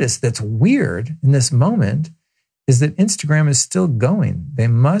just noticed that's weird in this moment is that Instagram is still going. They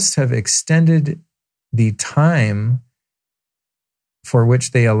must have extended the time for which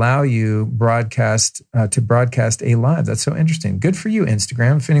they allow you to broadcast a live. That's so interesting. Good for you,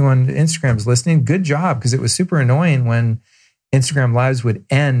 Instagram. If anyone Instagram is listening, good job, because it was super annoying when Instagram lives would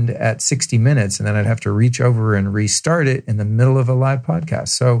end at 60 minutes and then I'd have to reach over and restart it in the middle of a live podcast.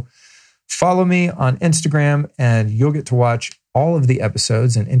 So follow me on Instagram and you'll get to watch all of the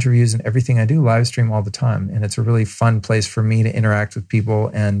episodes and interviews and everything I do live stream all the time. And it's a really fun place for me to interact with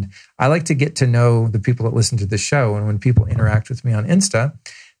people. And I like to get to know the people that listen to the show. And when people interact with me on Insta,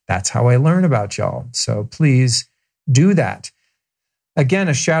 that's how I learn about y'all. So please do that. Again,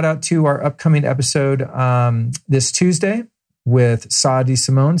 a shout out to our upcoming episode this Tuesday with Saadi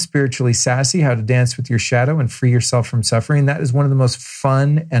Simone, Spiritually Sassy, How to Dance with Your Shadow and Free Yourself from Suffering. That is one of the most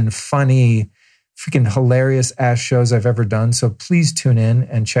fun and funny, freaking hilarious ass shows I've ever done. So please tune in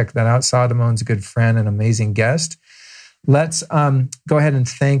and check that out. Simone's a good friend and amazing guest. Let's go ahead and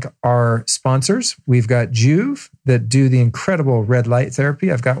thank our sponsors. We've got Juve that do the incredible red light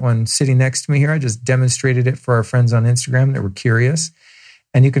therapy. I've got one sitting next to me here. I just demonstrated it for our friends on Instagram that were curious.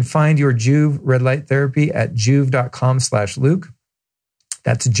 And you can find your Juve red light therapy at juve.com/Luke.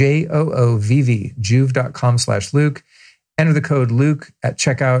 That's JOOVV, juve.com/Luke. Enter the code Luke at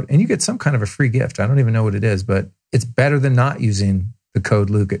checkout and you get some kind of a free gift. I don't even know what it is, but it's better than not using the code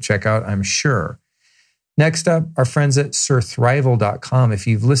Luke at checkout, I'm sure. Next up, our friends at SirThrival.com. If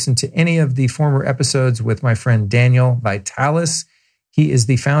you've listened to any of the former episodes with my friend Daniel Vitalis, he is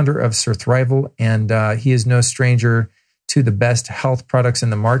the founder of SirThrival, and he is no stranger to the best health products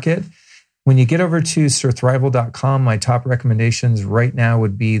in the market. When you get over to SirThrival.com, my top recommendations right now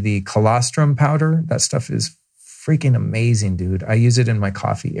would be the colostrum powder. That stuff is freaking amazing, dude. I use it in my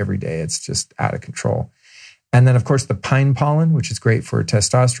coffee every day. It's just out of control. And then, of course, the pine pollen, which is great for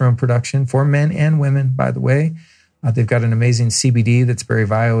testosterone production for men and women, by the way. They've got an amazing CBD that's very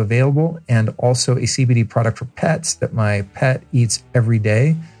bioavailable and also a CBD product for pets that my pet eats every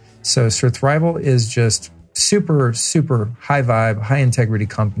day. So SirThrival is just super, super high vibe, high integrity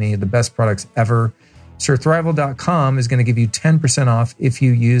company, the best products ever. SirThrival.com is going to give you 10% off if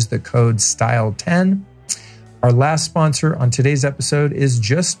you use the code STYLE10. Our last sponsor on today's episode is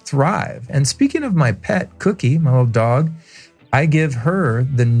Just Thrive. And speaking of my pet, Cookie, my little dog, I give her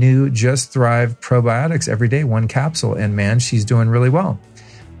the new Just Thrive probiotics every day, 1 capsule, and man, she's doing really well.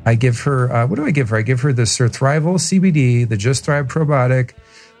 I give her, what do I give her? I give her the Surthrival CBD, the Just Thrive probiotic.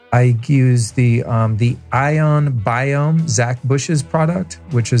 I use the Ion Biome, Zach Bush's product,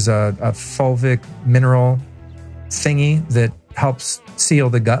 which is a fulvic mineral thingy that helps seal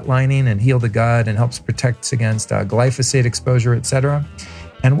the gut lining and heal the gut and helps protect against glyphosate exposure, etc.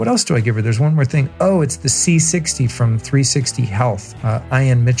 And what else do I give her? There's one more thing. Oh, it's the C60 from 360 Health,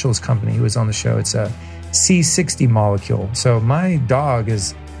 Ian Mitchell's company, who was on the show. It's a C60 molecule. So my dog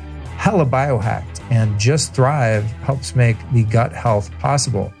is hella biohacked, and Just Thrive helps make the gut health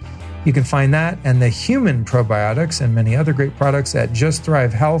possible. You can find that and the human probiotics and many other great products at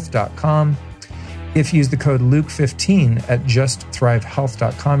justthrivehealth.com. If you use the code Luke15 at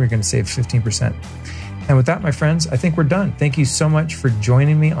justthrivehealth.com, you're going to save 15%. And with that, my friends, I think we're done. Thank you so much for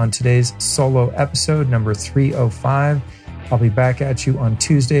joining me on today's solo episode, number 305. I'll be back at you on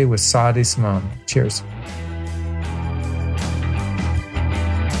Tuesday with Saadi Simone. Cheers.